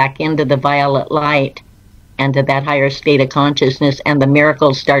plug back into the violet light and to that higher state of consciousness. And the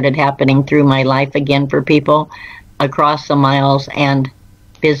miracles started happening through my life again for people across the miles and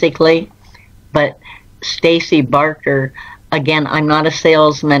physically. But Stacy Barker, again, I'm not a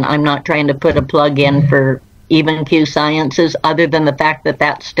salesman. I'm not trying to put a plug in for even Q Sciences, other than the fact that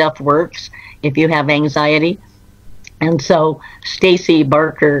that stuff works if you have anxiety. And so Stacy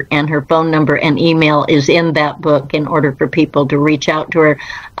Barker, and her phone number and email is in that book in order for people to reach out to her.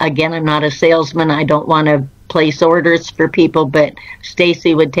 Again, I'm not a salesman. I don't want to place orders for people, but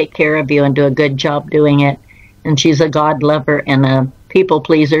Stacy would take care of you and do a good job doing it. And she's a God lover and a people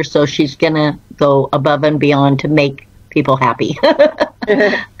pleaser, so she's gonna go above and beyond to make people happy.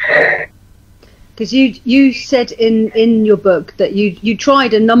 Because you said in your book that you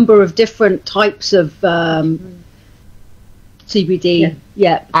tried a number of different types of CBD.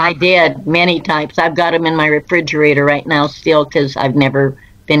 Yeah, I did many types. I've got them in my refrigerator right now still because I've never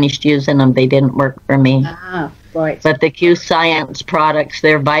finished using them. They didn't work for me. Right. But the Q Science products,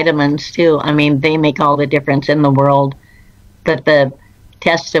 they're vitamins too. I mean, they make all the difference in the world. But the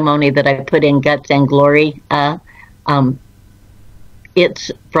testimony that I put in Guts and Glory,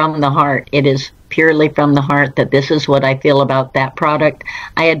 it's from the heart. It is purely from the heart that this is what I feel about that product.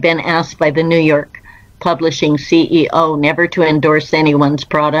 I had been asked by the New York Publishing CEO never to endorse anyone's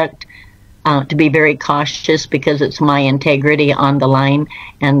product, to be very cautious because it's my integrity on the line,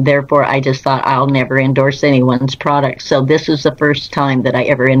 and therefore I just thought I'll never endorse anyone's product. So this is the first time that I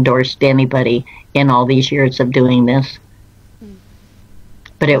ever endorsed anybody in all these years of doing this.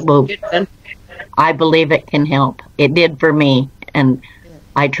 But it will, I believe it can help. It did for me, and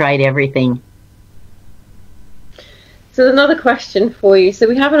I tried everything. So another question for you. So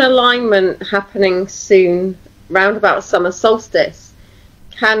we have an alignment happening soon, round about summer solstice.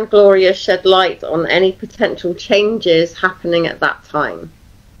 Can Gloria shed light on any potential changes happening at that time?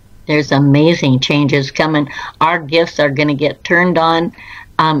 There's amazing changes coming. Our gifts are going to get turned on.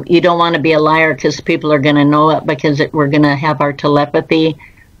 You don't want to be a liar because people are going to know it, because we're going to have our telepathy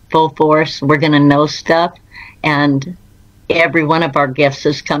full force. We're going to know stuff, and every one of our gifts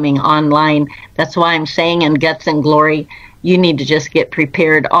is coming online. That's why I'm saying in Guts and Glory, you need to just get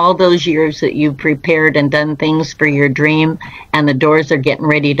prepared. All those years that you've prepared and done things for your dream, and the doors are getting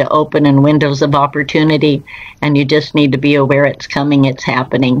ready to open and windows of opportunity, and you just need to be aware it's coming, it's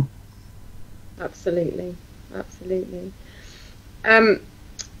happening. Absolutely, absolutely.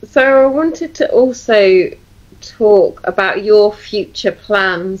 So I wanted to also talk about your future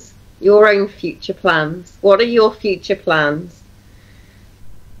plans, your own future plans. What are your future plans?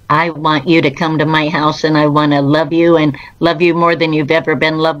 I want you to come to my house, and I want to love you, and love you more than you've ever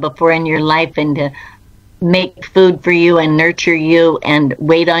been loved before in your life, and to make food for you and nurture you and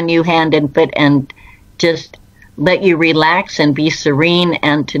wait on you hand and foot, and just let you relax and be serene,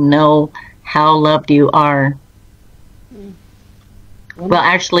 and to know how loved you are. Well,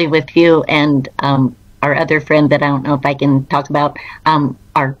 actually with you and our other friend that I don't know if I can talk about,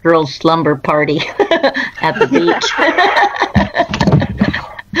 our girls' slumber party at the beach.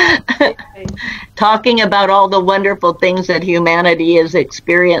 Talking about all the wonderful things that humanity is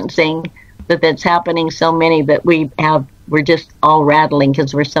experiencing, that's happening so many that we're just all rattling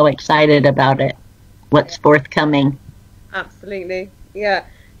because we're so excited about it, what's forthcoming. Absolutely. Yeah.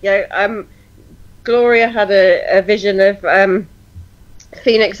 Gloria had a vision of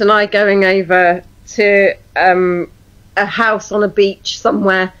Phoenix and I going over to a house on a beach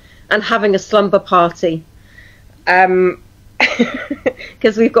somewhere and having a slumber party.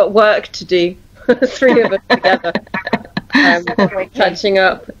 Because we've got work to do, three of us together, catching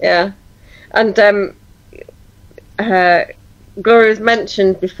up, yeah. And Gloria's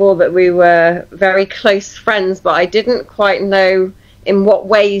mentioned before that we were very close friends, but I didn't quite know in what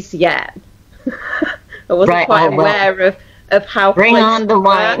ways yet. I wasn't quite aware of how bring on the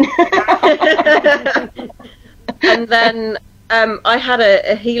wine. And then I had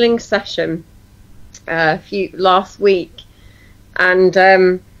a healing session last week,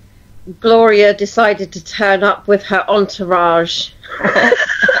 and Gloria decided to turn up with her entourage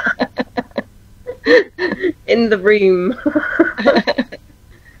in the room.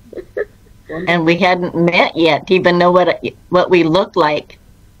 And we hadn't met yet to even know what we looked like.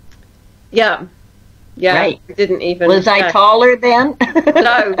 Yeah. Right. Didn't even. Was I taller then?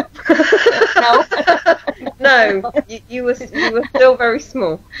 No. No. No. You were still very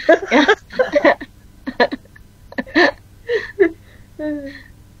small.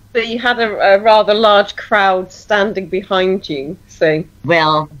 But you had a rather large crowd standing behind you, so.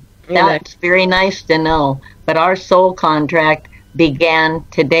 Well, that's very nice to know. But our soul contract began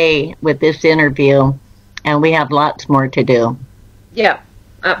today with this interview, and we have lots more to do. Yeah,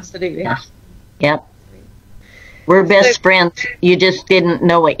 absolutely. Yes. Yep. We're best friends. You just didn't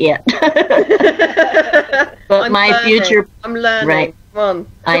know it yet. But I'm learning. Right. Come on.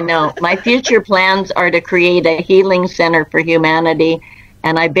 I know. My future plans are to create a healing center for humanity.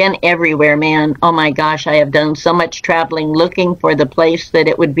 And I've been everywhere, man. Oh my gosh, I have done so much traveling looking for the place that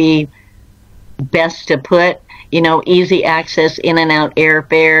it would be best to put, easy access, in and out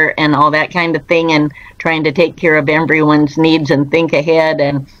airfare and all that kind of thing, and trying to take care of everyone's needs and think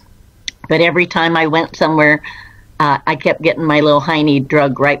ahead. But every time I went somewhere, I kept getting my little hiney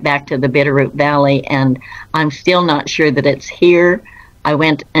drug right back to the Bitterroot Valley, and I'm still not sure that it's here. I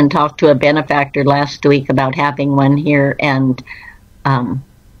went and talked to a benefactor last week about having one here, and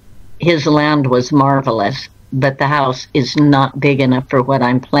his land was marvelous, but the house is not big enough for what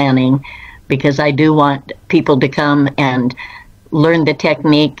I'm planning, because I do want people to come and learn the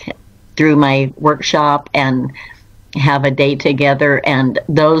technique through my workshop and have a day together, and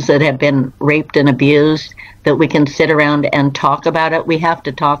those that have been raped and abused, that we can sit around and talk about it. We have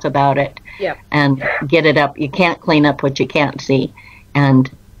to talk about it and get it up. You can't clean up what you can't see. And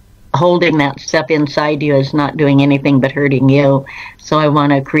holding that stuff inside you is not doing anything but hurting you. So I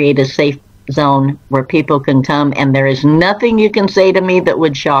want to create a safe zone where people can come, and there is nothing you can say to me that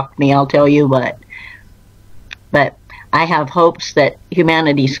would shock me, I'll tell you what. But I have hopes that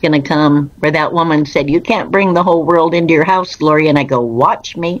humanity's going to come, where that woman said, you can't bring the whole world into your house, Gloria. And I go,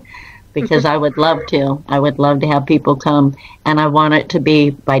 watch me, because I would love to. I would love to have people come, and I want it to be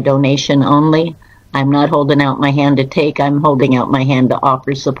by donation only. I'm not holding out my hand to take. I'm holding out my hand to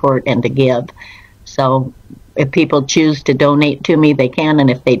offer support and to give. So if people choose to donate to me, they can, and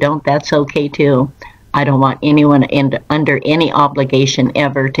if they don't, that's okay too. I don't want anyone under any obligation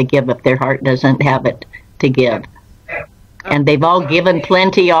ever to give if their heart doesn't have it to give. And they've all given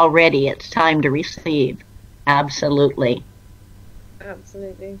plenty already. It's time to receive. Absolutely.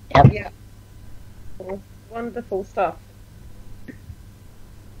 Absolutely. Yep. Yeah. Wonderful stuff.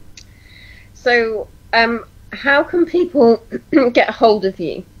 So, how can people get hold of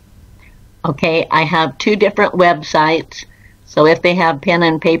you? Okay, I have 2 different websites. So if they have pen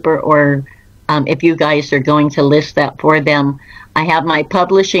and paper, or if you guys are going to list that for them, I have my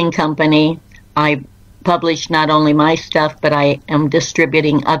publishing company. I publish not only my stuff, but I am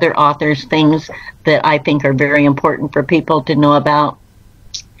distributing other authors' things that I think are very important for people to know about.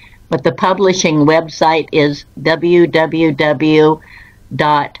 But the publishing website is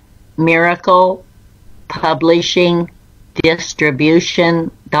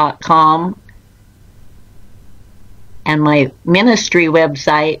www.miraclepublishingdistribution.com. And my ministry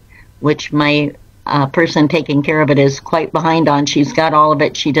website, which my person taking care of it is quite behind on. She's got all of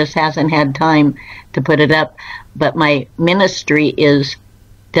it. She just hasn't had time to put it up. But my ministry is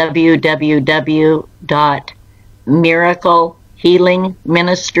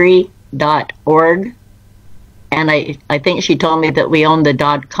www.miraclehealingministry.org. And I think she told me that we own the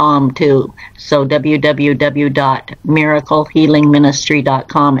 .com too. So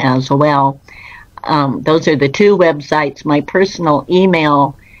www.miraclehealingministry.com as well. Those are the 2 websites. My personal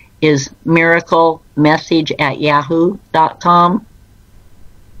email is miraclemessage@yahoo.com.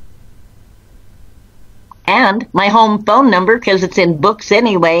 And my home phone number, because it's in books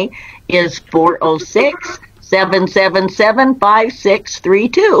anyway, is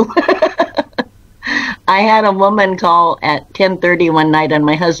 406-777-5632. I had a woman call at 10:30 one night, and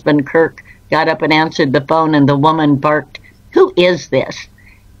my husband, Kirk, got up and answered the phone, and the woman barked, "Who is this?"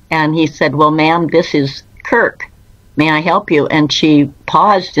 And he said, "Well, ma'am, this is Kirk. May I help you?" And she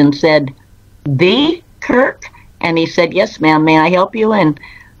paused and said, "The Kirk?" And he said, "Yes, ma'am, may I help you?" And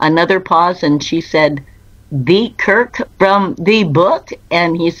another pause, and she said, "The Kirk from the book?"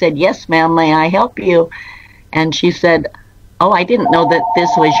 And he said, "Yes, ma'am, may I help you?" And she said, "Oh, I didn't know that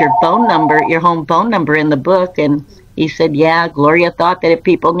this was your phone number, your home phone number in the book." And he said, "Yeah, Gloria thought that if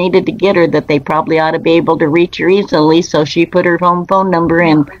people needed to get her, that they probably ought to be able to reach her easily, so she put her home phone number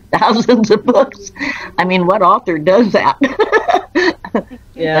in thousands of books." I mean, what author does that?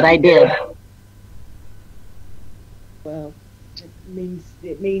 Yeah. But I did. Well,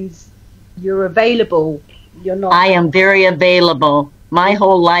 it means you're available. You're not. I am very available. My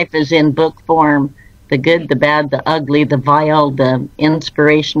whole life is in book form. The good, the bad, the ugly, the vile, the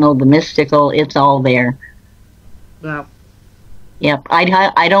inspirational, the mystical, it's all there. Wow. Yep,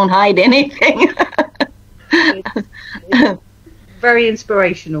 I don't hide anything. It's very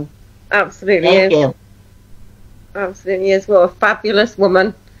inspirational. Absolutely Thank is. you. Absolutely is. Well, a fabulous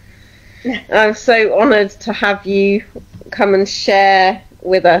woman. I'm so honoured to have you come and share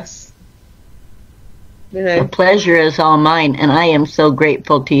with us. You The know, pleasure is all mine, and I am so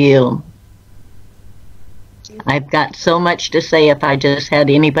grateful to you. I've got so much to say if I just had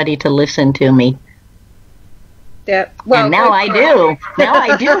anybody to listen to me. yeah. Well, And now I do. Now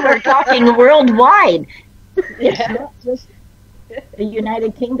I do. We're talking worldwide. Yeah. Not just the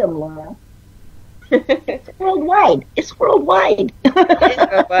United Kingdom, Laura. It's worldwide. It's worldwide.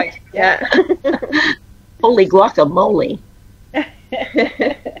 Yeah. Holy guacamole.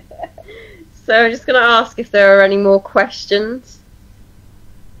 So I'm just going to ask if there are any more questions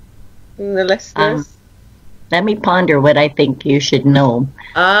from the listeners. Let me ponder what I think you should know.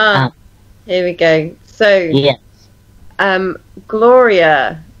 Here we go. So, Yes.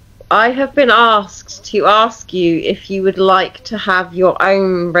 Gloria, I have been asked to ask you if you would like to have your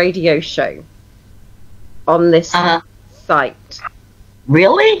own radio show on this site.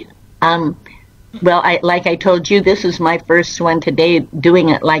 Really? Well, like I told you, this is my first one today, doing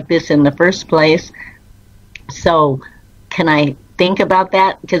it like this in the first place. So, can I think about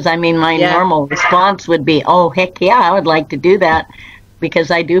that? Because, I mean, my Yeah. normal response would be, oh, heck yeah, I would like to do that, because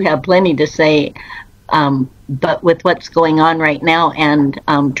I do have plenty to say. But with what's going on right now and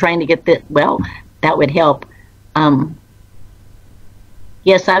trying to get that would help.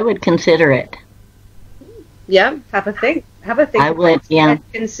 Yes, I would consider it. Yeah. Have a think. Have a think. I would, yeah.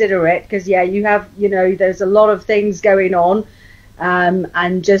 Consider it, because you have, there's a lot of things going on,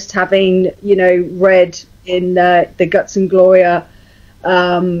 and just having, read in the Guts and Gloria,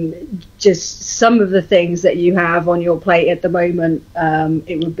 just some of the things that you have on your plate at the moment.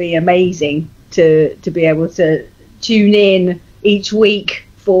 It would be amazing to be able to tune in each week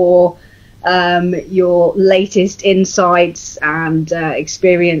for your latest insights and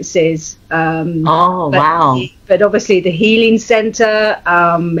experiences. Wow. But obviously the Healing Center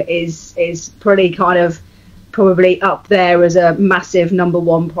is pretty kind of probably up there as a massive number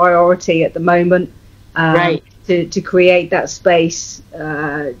one priority at the moment. Right. To create that space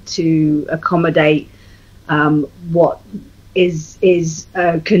to accommodate what is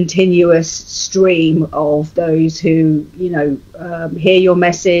a continuous stream of those who hear your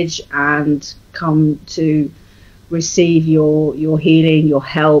message and come to receive your healing, your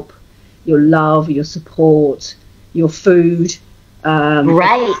help, your love, your support, your food.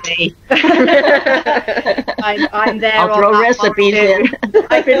 Right. I'm there. I'll throw recipes in.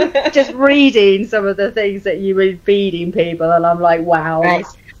 I've been just reading some of the things that you were feeding people, and I'm like, wow. Right.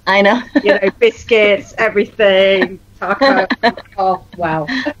 I know. Biscuits, everything. Taco. Oh, wow.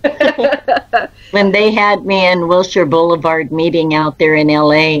 When they had me in Wilshire Boulevard meeting out there in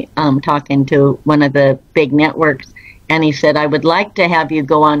LA, talking to one of the big networks, and he said, I would like to have you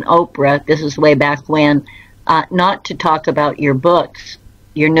go on Oprah. This is way back when. Not to talk about your books,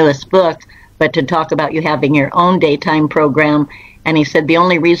 your newest book, but to talk about you having your own daytime program. And he said, the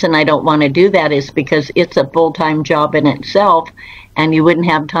only reason I don't want to do that is because it's a full-time job in itself, and you wouldn't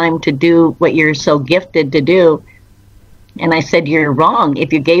have time to do what you're so gifted to do. And I said, you're wrong.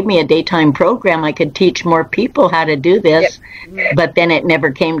 If you gave me a daytime program, I could teach more people how to do this. Yep. But then it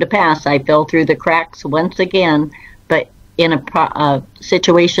never came to pass. I fell through the cracks once again. But in a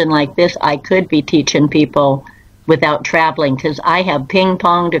situation like this, I could be teaching people without traveling, because I have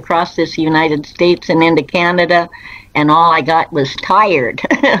ping-ponged across this United States and into Canada, and all I got was tired.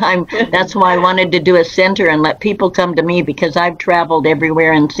 That's why I wanted to do a center and let people come to me, because I've traveled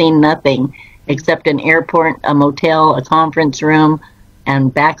everywhere and seen nothing except an airport, a motel, a conference room,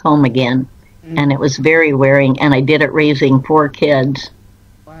 and back home again. And it was very wearing, and I did it raising 4 kids.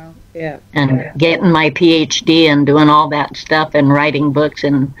 Wow. Yeah. And getting my PhD and doing all that stuff and writing books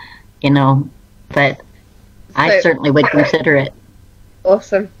and, but I certainly would consider it.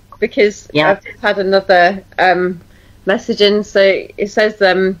 Awesome. Because I've just had another message in. So it says,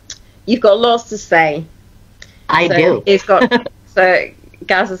 you've got lots to say. I do. So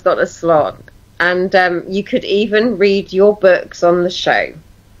Gaz has got a slot. And you could even read your books on the show.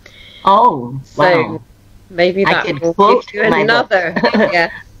 Oh, so wow. Maybe that will give you another. Yeah.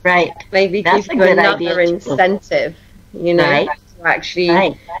 Right. Maybe That's give you another incentive, right. to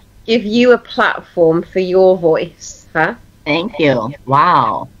actually give you a platform for your voice. Huh? Thank you.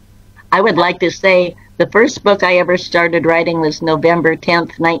 Wow. I would like to say the first book I ever started writing was November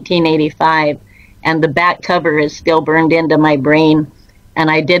 10th, 1985. And the back cover is still burned into my brain. And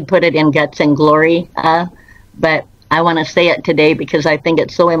I did put it in Guts and Glory, but I want to say it today because I think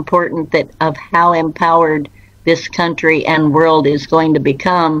it's so important that of how empowered this country and world is going to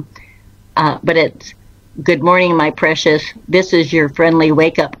become. But it's, good morning, my precious. This is your friendly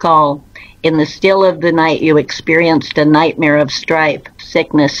wake-up call. In the still of the night, you experienced a nightmare of strife,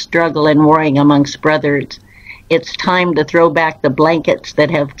 sickness, struggle, and warring amongst brothers. It's time to throw back the blankets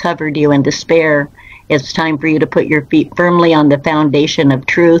that have covered you in despair. It's time for you to put your feet firmly on the foundation of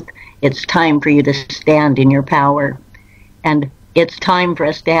truth. It's time for you to stand in your power. And it's time for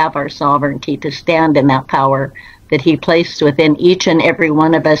us to have our sovereignty, to stand in that power that He placed within each and every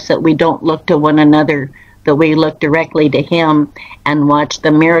one of us, that we don't look to one another, that we look directly to Him and watch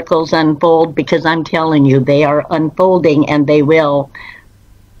the miracles unfold, because I'm telling you, they are unfolding and they will.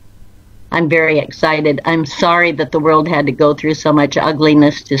 I'm very excited. I'm sorry that the world had to go through so much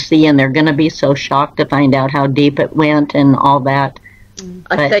ugliness to see, and they're going to be so shocked to find out how deep it went and all that.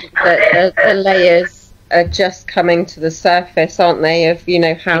 I think that the layers are just coming to the surface, aren't they, of,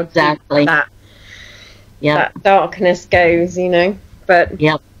 how exactly. deep that darkness goes, but...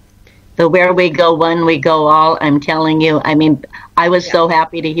 Yep. So where we go one, we go all, I'm telling you. I mean, I was so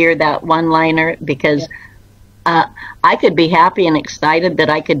happy to hear that one-liner, because I could be happy and excited that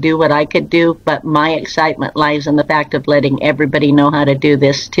I could do what I could do, but my excitement lies in the fact of letting everybody know how to do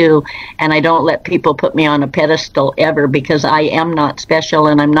this too. And I don't let people put me on a pedestal ever, because I am not special,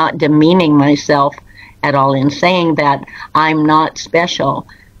 and I'm not demeaning myself at all in saying that. I'm not special.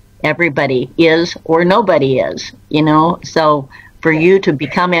 Everybody is, or nobody is, you know. So for you to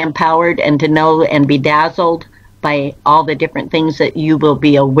become empowered and to know and be dazzled by all the different things that you will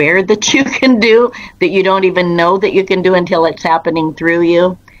be aware that you can do, that you don't even know that you can do until it's happening through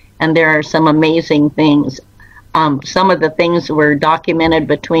you. And there are some amazing things. Some of the things were documented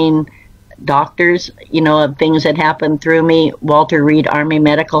between doctors, you know, of things that happened through me. Walter Reed Army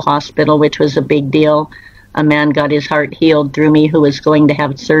Medical Hospital, which was a big deal. A man got his heart healed through me who was going to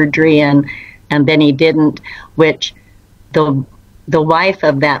have surgery, and then he didn't, which the wife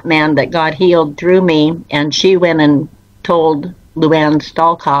of that man that got healed through me, and she went and told Luann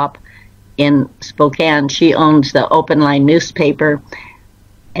Stalkop in Spokane. She owns the Open Line newspaper,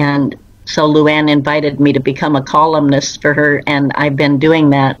 and so Luann invited me to become a columnist for her, and I've been doing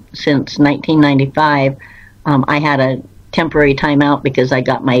that since 1995. I had a temporary timeout because I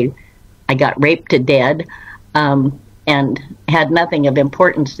got raped to dead, and had nothing of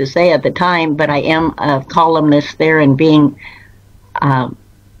importance to say at the time, but I am a columnist there, and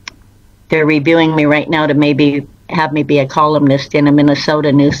they're reviewing me right now to maybe have me be a columnist in a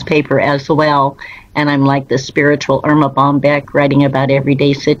Minnesota newspaper as well. And I'm like the spiritual Irma Bombeck, writing about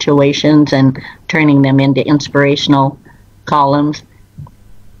everyday situations and turning them into inspirational columns.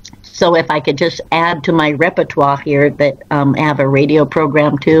 So if I could just add to my repertoire here that I have a radio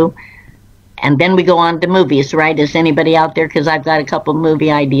program too. And then we go on to movies, right? Is anybody out there? Because I've got a couple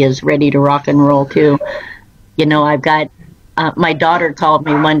movie ideas ready to rock and roll too. You know, I've got my daughter called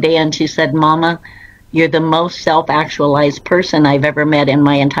me one day and she said, "Mama, you're the most self-actualized person I've ever met in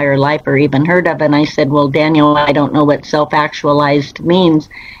my entire life or even heard of." And I said, "Well, Daniel, I don't know what self-actualized means."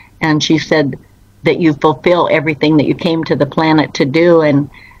 And she said, "That you fulfill everything that you came to the planet to do." And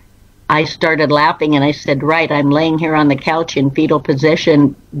I started laughing and I said, "Right, I'm laying here on the couch in fetal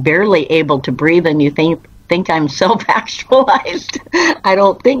position, barely able to breathe, and you think I'm self-actualized?" I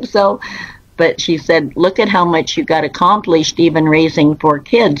don't think so. But she said, "Look at how much you got accomplished even raising 4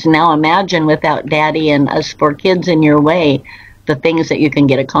 kids. Now imagine without Daddy and us 4 kids in your way, the things that you can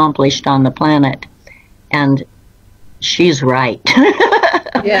get accomplished on the planet." And she's right.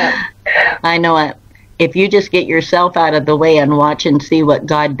 Yeah. I know it. If you just get yourself out of the way and watch and see what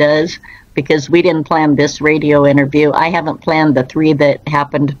God does, because we didn't plan this radio interview. I haven't planned the 3 that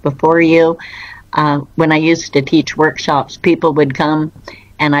happened before you. When I used to teach workshops, people would come,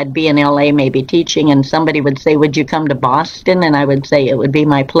 and I'd be in LA maybe teaching, and somebody would say, "Would you come to Boston?" And I would say, "It would be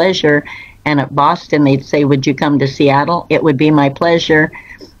my pleasure." And at Boston, they'd say, "Would you come to Seattle?" "It would be my pleasure."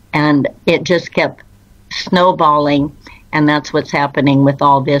 And it just kept snowballing, and that's what's happening with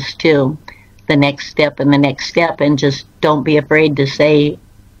all this too. The next step and the next step, and just don't be afraid to say,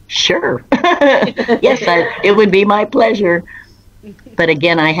 "Sure." Yes, it would be my pleasure. But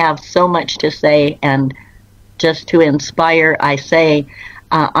again, I have so much to say, and just to inspire, I say,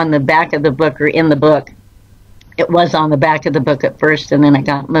 on the back of the book, or in the book, it was on the back of the book at first and then it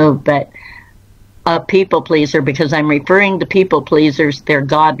got moved, but a people pleaser, because I'm referring to people pleasers, they're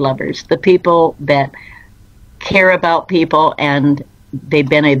God lovers, the people that care about people and they've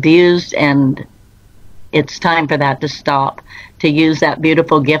been abused, and it's time for that to stop, to use that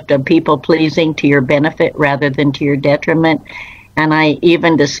beautiful gift of people pleasing to your benefit rather than to your detriment. And I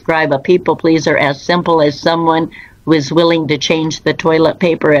even describe a people pleaser as simple as someone who is willing to change the toilet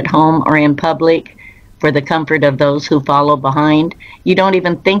paper at home or in public for the comfort of those who follow behind. You don't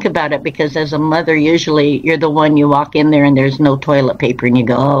even think about it, because as a mother, usually you're the one, you walk in there and there's no toilet paper and you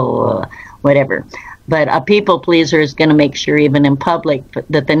go, "Oh, whatever." But a people pleaser is going to make sure, even in public,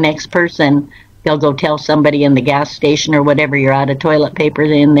 that the next person, they'll go tell somebody in the gas station or whatever, "You're out of toilet paper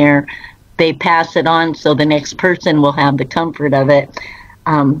in there." They pass it on so the next person will have the comfort of it.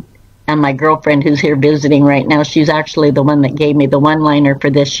 And my girlfriend who's here visiting right now, she's actually the one that gave me the one-liner for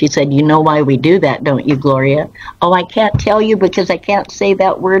this. She said, "You know why we do that, don't you, Gloria?" "Oh, I can't tell you because I can't say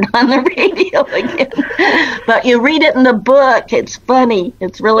that word on the radio again." But you read it in the book. It's funny.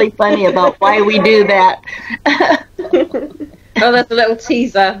 It's really funny about why we do that. Oh, that's a little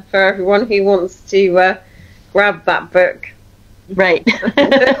teaser for everyone who wants to grab that book. Right.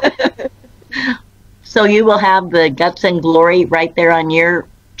 So you will have the Guts and Glory right there on your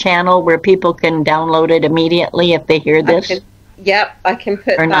channel where people can download it immediately if they hear this? I can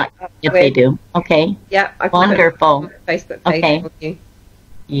put or that not up if they do. Okay. Yeah, I can wonderful. Put it on the Facebook page for you.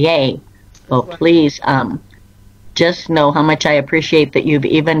 Yay. Well, please just know how much I appreciate that you've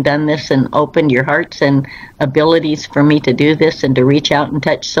even done this and opened your hearts and abilities for me to do this and to reach out and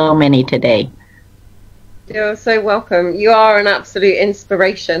touch so many today. You're so welcome. You are an absolute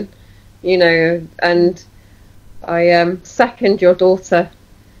inspiration, you know, and I second your daughter.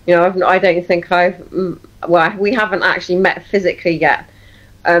 You know, I don't think we haven't actually met physically yet,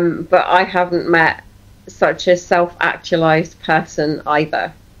 but I haven't met such a self-actualized person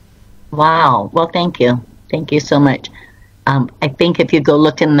either. Wow. Well, thank you. Thank you so much. I think if you go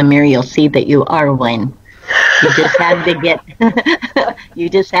look in the mirror, you'll see that you are one. You just had to get you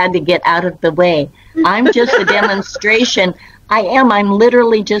just had to get out of the way. I'm just a demonstration. I'm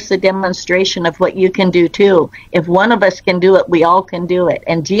literally just a demonstration of what you can do too. If one of us can do it, we all can do it.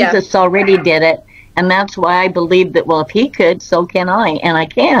 And Jesus already did it. And that's why I believe that, well, if he could, so can I. And I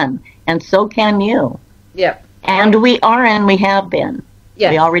can. And so can you. Yep. And we are, and we have been.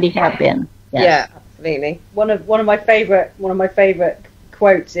 Yes. We already have been. Yes. Yeah, absolutely. One of my favorite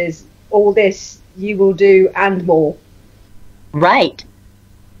quotes is, "All this you will do and more." Right.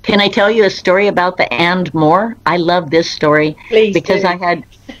 Can I tell you a story about the and more? I love this story. Please because do.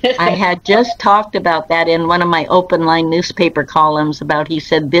 I had just talked about that in one of my open line newspaper columns about, he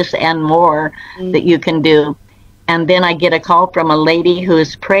said, this and more that you can do. And then I get a call from a lady who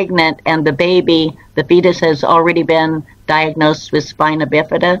is pregnant, and the fetus has already been diagnosed with spina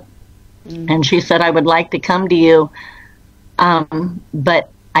bifida. And she said, I would like to come to you, but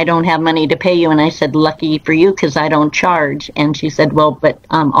I don't have money to pay you. And I said, lucky for you, because I don't charge. And she said, well, but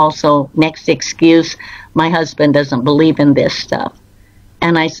also, next excuse, my husband doesn't believe in this stuff.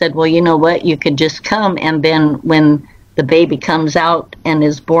 And I said, well, you know what? You could just come, and then when the baby comes out and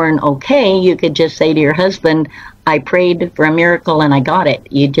is born okay, you could just say to your husband, I prayed for a miracle and I got it.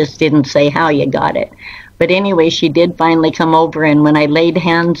 You just didn't say how you got it. But anyway, she did finally come over, and when I laid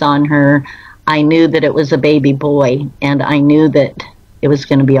hands on her, I knew that it was a baby boy, and I knew that it was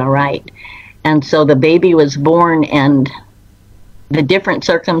going to be all right. And so the baby was born, and the different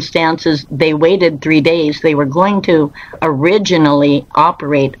circumstances, they waited 3 days. They were going to originally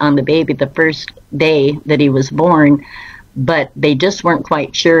operate on the baby the first day that he was born, but they just weren't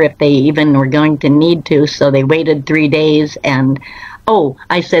quite sure if they even were going to need to, so they waited 3 days. And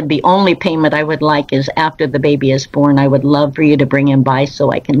I said, the only payment I would like is after the baby is born, I would love for you to bring him by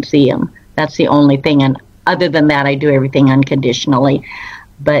so I can see him. That's the only thing. And other than that, I do everything unconditionally.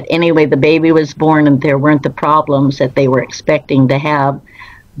 But anyway, the baby was born, and there weren't the problems that they were expecting to have.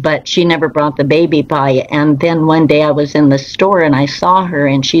 But she never brought the baby by. And then one day I was in the store, and I saw her,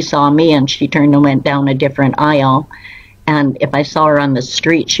 and she saw me, and she turned and went down a different aisle. And if I saw her on the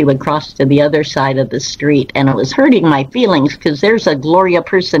street, she would cross to the other side of the street. And it was hurting my feelings, because there's a Gloria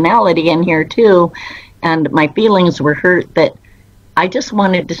personality in here too. And my feelings were hurt that I just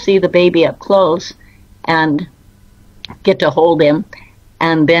wanted to see the baby up close and get to hold him.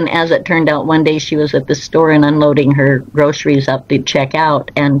 And then, as it turned out, one day she was at the store and unloading her groceries up to check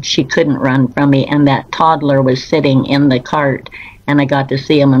out, and she couldn't run from me, and that toddler was sitting in the cart, and I got to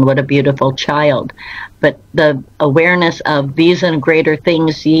see him, and what a beautiful child. But the awareness of these and greater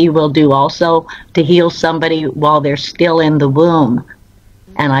things ye will do also, to heal somebody while they're still in the womb.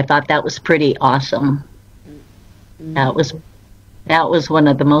 And I thought that was pretty awesome. That was one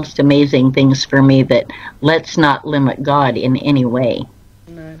of the most amazing things for me, that let's not limit God in any way.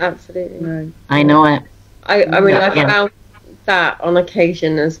 No, absolutely. No. I know it. I mean, I've found that on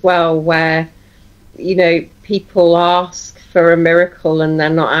occasion as well, where, you know, people ask for a miracle and they're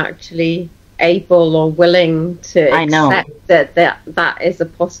not actually able or willing to accept that is a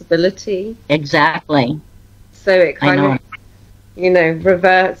possibility. Exactly. So it kind of, you know,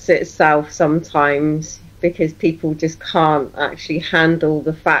 reverts itself sometimes, because people just can't actually handle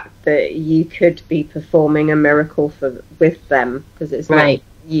the fact that you could be performing a miracle with them, because it's not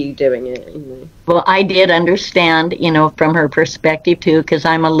you doing it, you know. Well, I did understand, you know, from her perspective too, because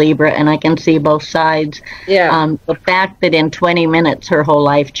I'm a Libra and I can see both sides. Yeah. The fact that in 20 minutes her whole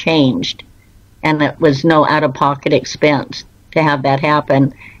life changed, and it was no out-of-pocket expense to have that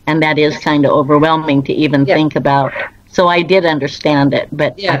happen, and that is kind of overwhelming to even think about. So I did understand it,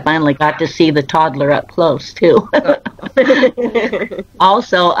 but I finally got to see the toddler up close, too.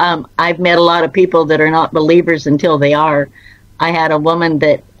 Also, I've met a lot of people that are not believers until they are. I had a woman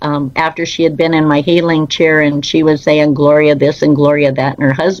that, after she had been in my healing chair, and she was saying Gloria this and Gloria that, and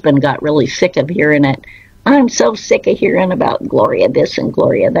her husband got really sick of hearing it. I'm so sick of hearing about Gloria this and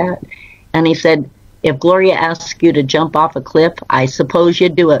Gloria that. And he said, if Gloria asks you to jump off a cliff, I suppose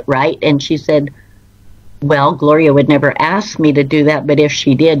you'd do it, right? And she said, well, Gloria would never ask me to do that, but if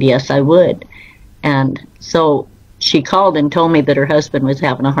she did, yes, I would. And so she called and told me that her husband was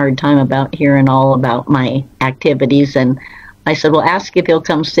having a hard time about hearing all about my activities. And I said, well, ask if he'll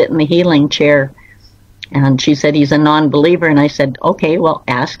come sit in the healing chair. And she said he's a non-believer. And I said, okay, well,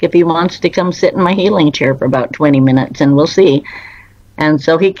 ask if he wants to come sit in my healing chair for about 20 minutes and we'll see. And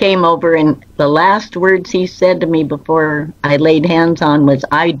so he came over, and the last words he said to me before I laid hands on was,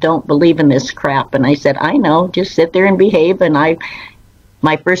 I don't believe in this crap. And I said, I know, just sit there and behave. And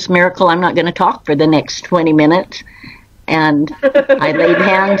my first miracle, I'm not going to talk for the next 20 minutes. And I laid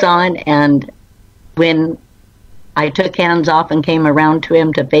hands on, and when I took hands off and came around to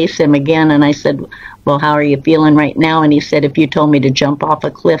him to face him again, and I said, well, how are you feeling right now? And he said, if you told me to jump off a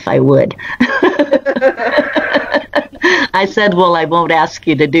cliff, I would. I said, well, I won't ask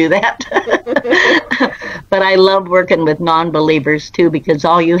you to do that. But I love working with non-believers too, because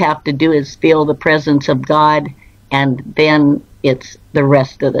all you have to do is feel the presence of God, and then it's the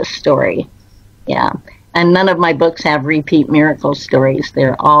rest of the story. Yeah. And none of my books have repeat miracle stories.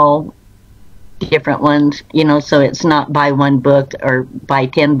 They're all different ones, you know, so it's not buy one book or buy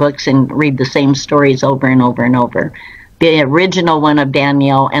 10 books and read the same stories over and over and over. The original one of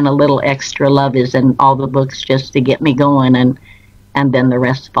Danielle and a little extra love is in all the books just to get me going, and then the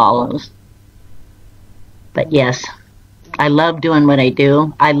rest follows. But yes, I love doing what I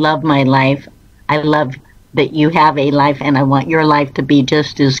do. I love my life. I love that you have a life, and I want your life to be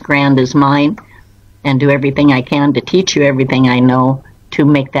just as grand as mine, and do everything I can to teach you everything I know to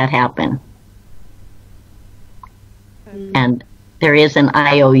make that happen. And there is an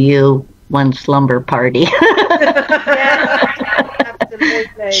IOU, one slumber party. Yeah,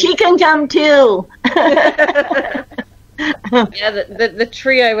 absolutely. She can come too. Yeah, the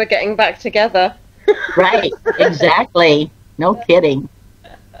trio are getting back together. Right, exactly. No kidding.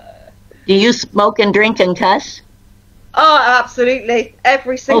 Do you smoke and drink and cuss? Oh, absolutely.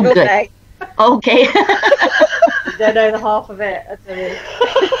 Every single good. day. Okay. You don't know the half of it. I tell you.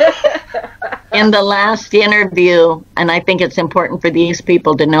 In the last interview, and I think it's important for these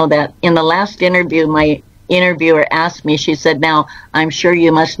people to know that, in the last interview, my interviewer asked me, she said, now, I'm sure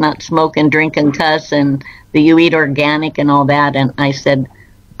you must not smoke and drink and cuss, and do you eat organic and all that? And I said,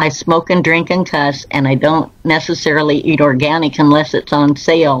 I smoke and drink and cuss, and I don't necessarily eat organic unless it's on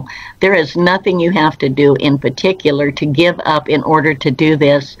sale. There is nothing you have to do in particular to give up in order to do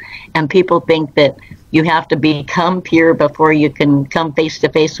this. And people think that you have to become pure before you can come face to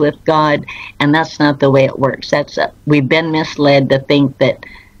face with God, and that's not the way it works. We've been misled to think that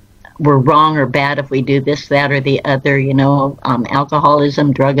we're wrong or bad if we do this, that, or the other. You know,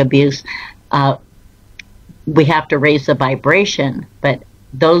 alcoholism, drug abuse. We have to raise the vibration, but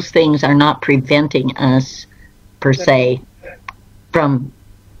those things are not preventing us, per se, from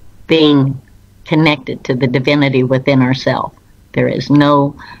being connected to the divinity within ourselves. There is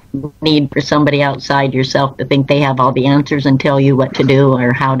no need for somebody outside yourself to think they have all the answers and tell you what to do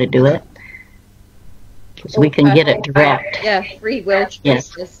or how to do it. Because we can get it direct. Yeah, free will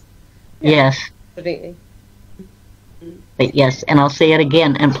choices. Yes. Yes. Absolutely. But yes, and I'll say it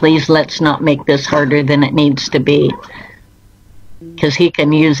again, and please let's not make this harder than it needs to be. Because he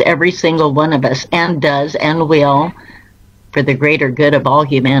can use every single one of us, and does and will, for the greater good of all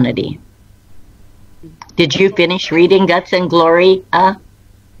humanity. Did you finish reading Guts and Glory? I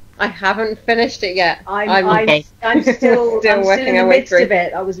haven't finished it yet. Okay. I'm still working in the our way midst through. of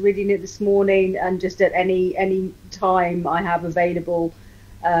it. I was reading it this morning, and just at any time I have available,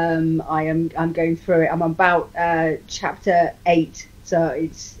 I'm going through it. I'm about chapter 8, so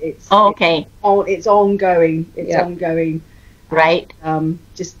it's okay. It's ongoing. It's Yeah. ongoing. Right.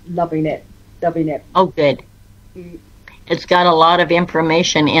 Just loving it. Oh, good. It's got a lot of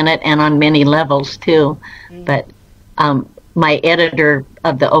information in it, and on many levels too. But my editor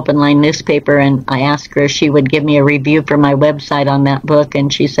of the Open Line newspaper, and I asked her if she would give me a review for my website on that book,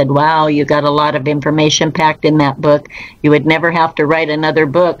 and she said, wow, you got a lot of information packed in that book. You would never have to write another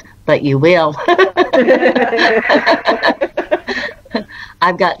book, but you will.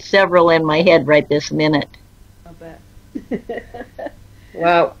 I've got several in my head right this minute. I bet.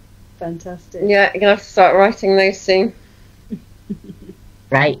 Wow. Fantastic. Yeah, you're going to have to start writing those soon.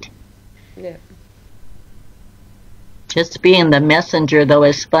 Right. Yeah. Just being the messenger, though,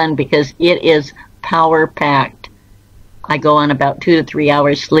 is fun because it is power-packed. I go on about 2 to 3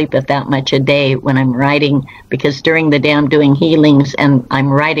 hours sleep, if that much a day, when I'm writing, because during the day I'm doing healings and I'm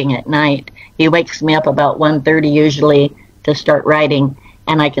writing at night. He wakes me up about 1:30 usually to start writing,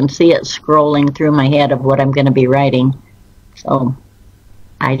 and I can see it scrolling through my head of what I'm going to be writing. So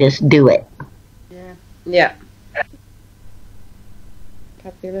I just do it. Yeah.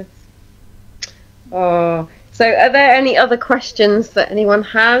 Fabulous. Oh, so are there any other questions that anyone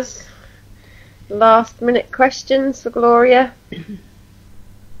has? last minute questions for Gloria?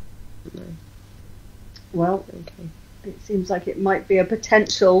 Well, okay. It seems like it might be a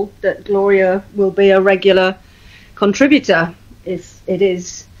potential that Gloria will be a regular contributor if it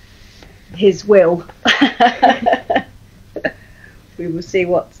is his will. We will see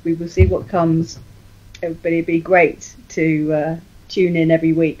what comes. But it'd be great to tune in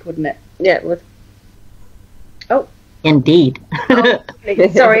every week, wouldn't it? Yeah, it would. Oh, Indeed. oh,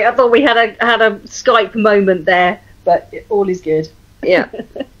 sorry, I thought we had a Skype moment there, but all is good. Yeah.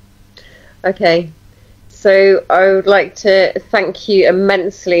 Okay. So I would like to thank you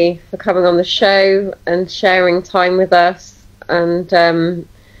immensely for coming on the show and sharing time with us and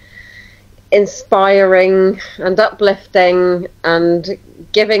inspiring and uplifting and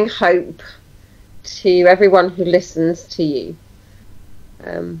giving hope to everyone who listens to you.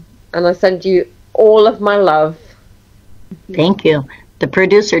 And I send you all of my love. Thank you. The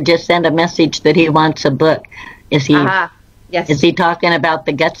producer just sent a message that he wants a book. Is he? Yes. Is he talking about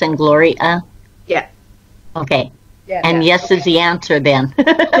the Guts and Gloria? Yeah. Okay. Yeah, and yes is the answer then.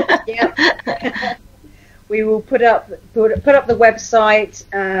 Yeah. We will put up the website,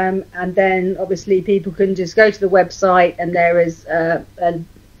 and then obviously people can just go to the website, and there is a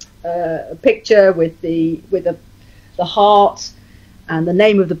picture with the heart and the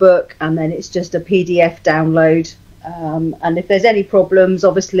name of the book, and then it's just a PDF download. And if there's any problems,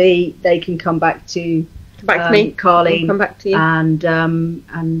 obviously they can come back to me, Karleen, come back to you,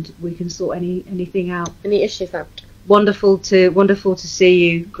 and we can sort anything out, any issues out. Wonderful to see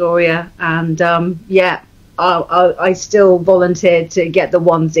you, Gloria, and yeah. I still volunteered to get the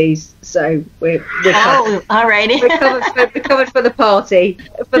onesies, so we're covered. All righty. We're covered for the party,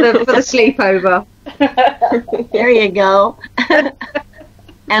 for the sleepover. There you go.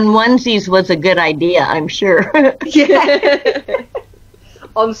 And onesies was a good idea, I'm sure. Yeah.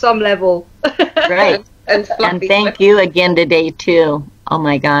 On some level. Right. And thank you again today too. Oh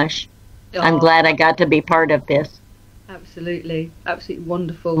my gosh. I'm glad I got to be part of this. Absolutely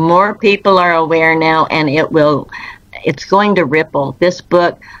wonderful. More people are aware now, and it's going to ripple. This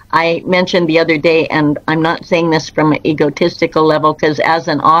book, I mentioned the other day, and I'm not saying this from an egotistical level, because as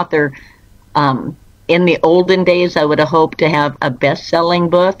an author, in the olden days, I would have hoped to have a best-selling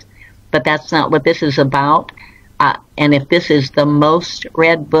book, but that's not what this is about. And if this is the most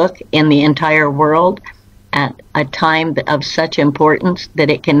read book in the entire world at a time of such importance that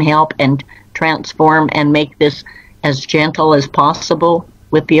it can help and transform and make this as gentle as possible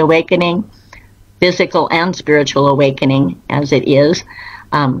with the awakening, physical and spiritual awakening as it is.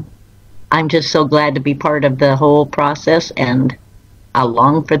 I'm just so glad to be part of the whole process and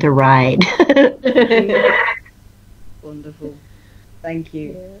along for the ride. Wonderful. Thank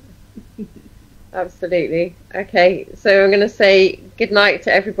you. Yeah. Absolutely. Okay, so I'm going to say good night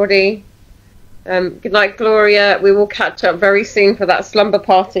to everybody. Good night, Gloria. We will catch up very soon for that slumber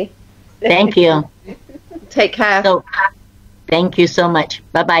party. Thank you. Take care. So, thank you so much.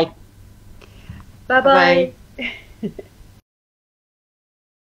 Bye-bye. Bye-bye.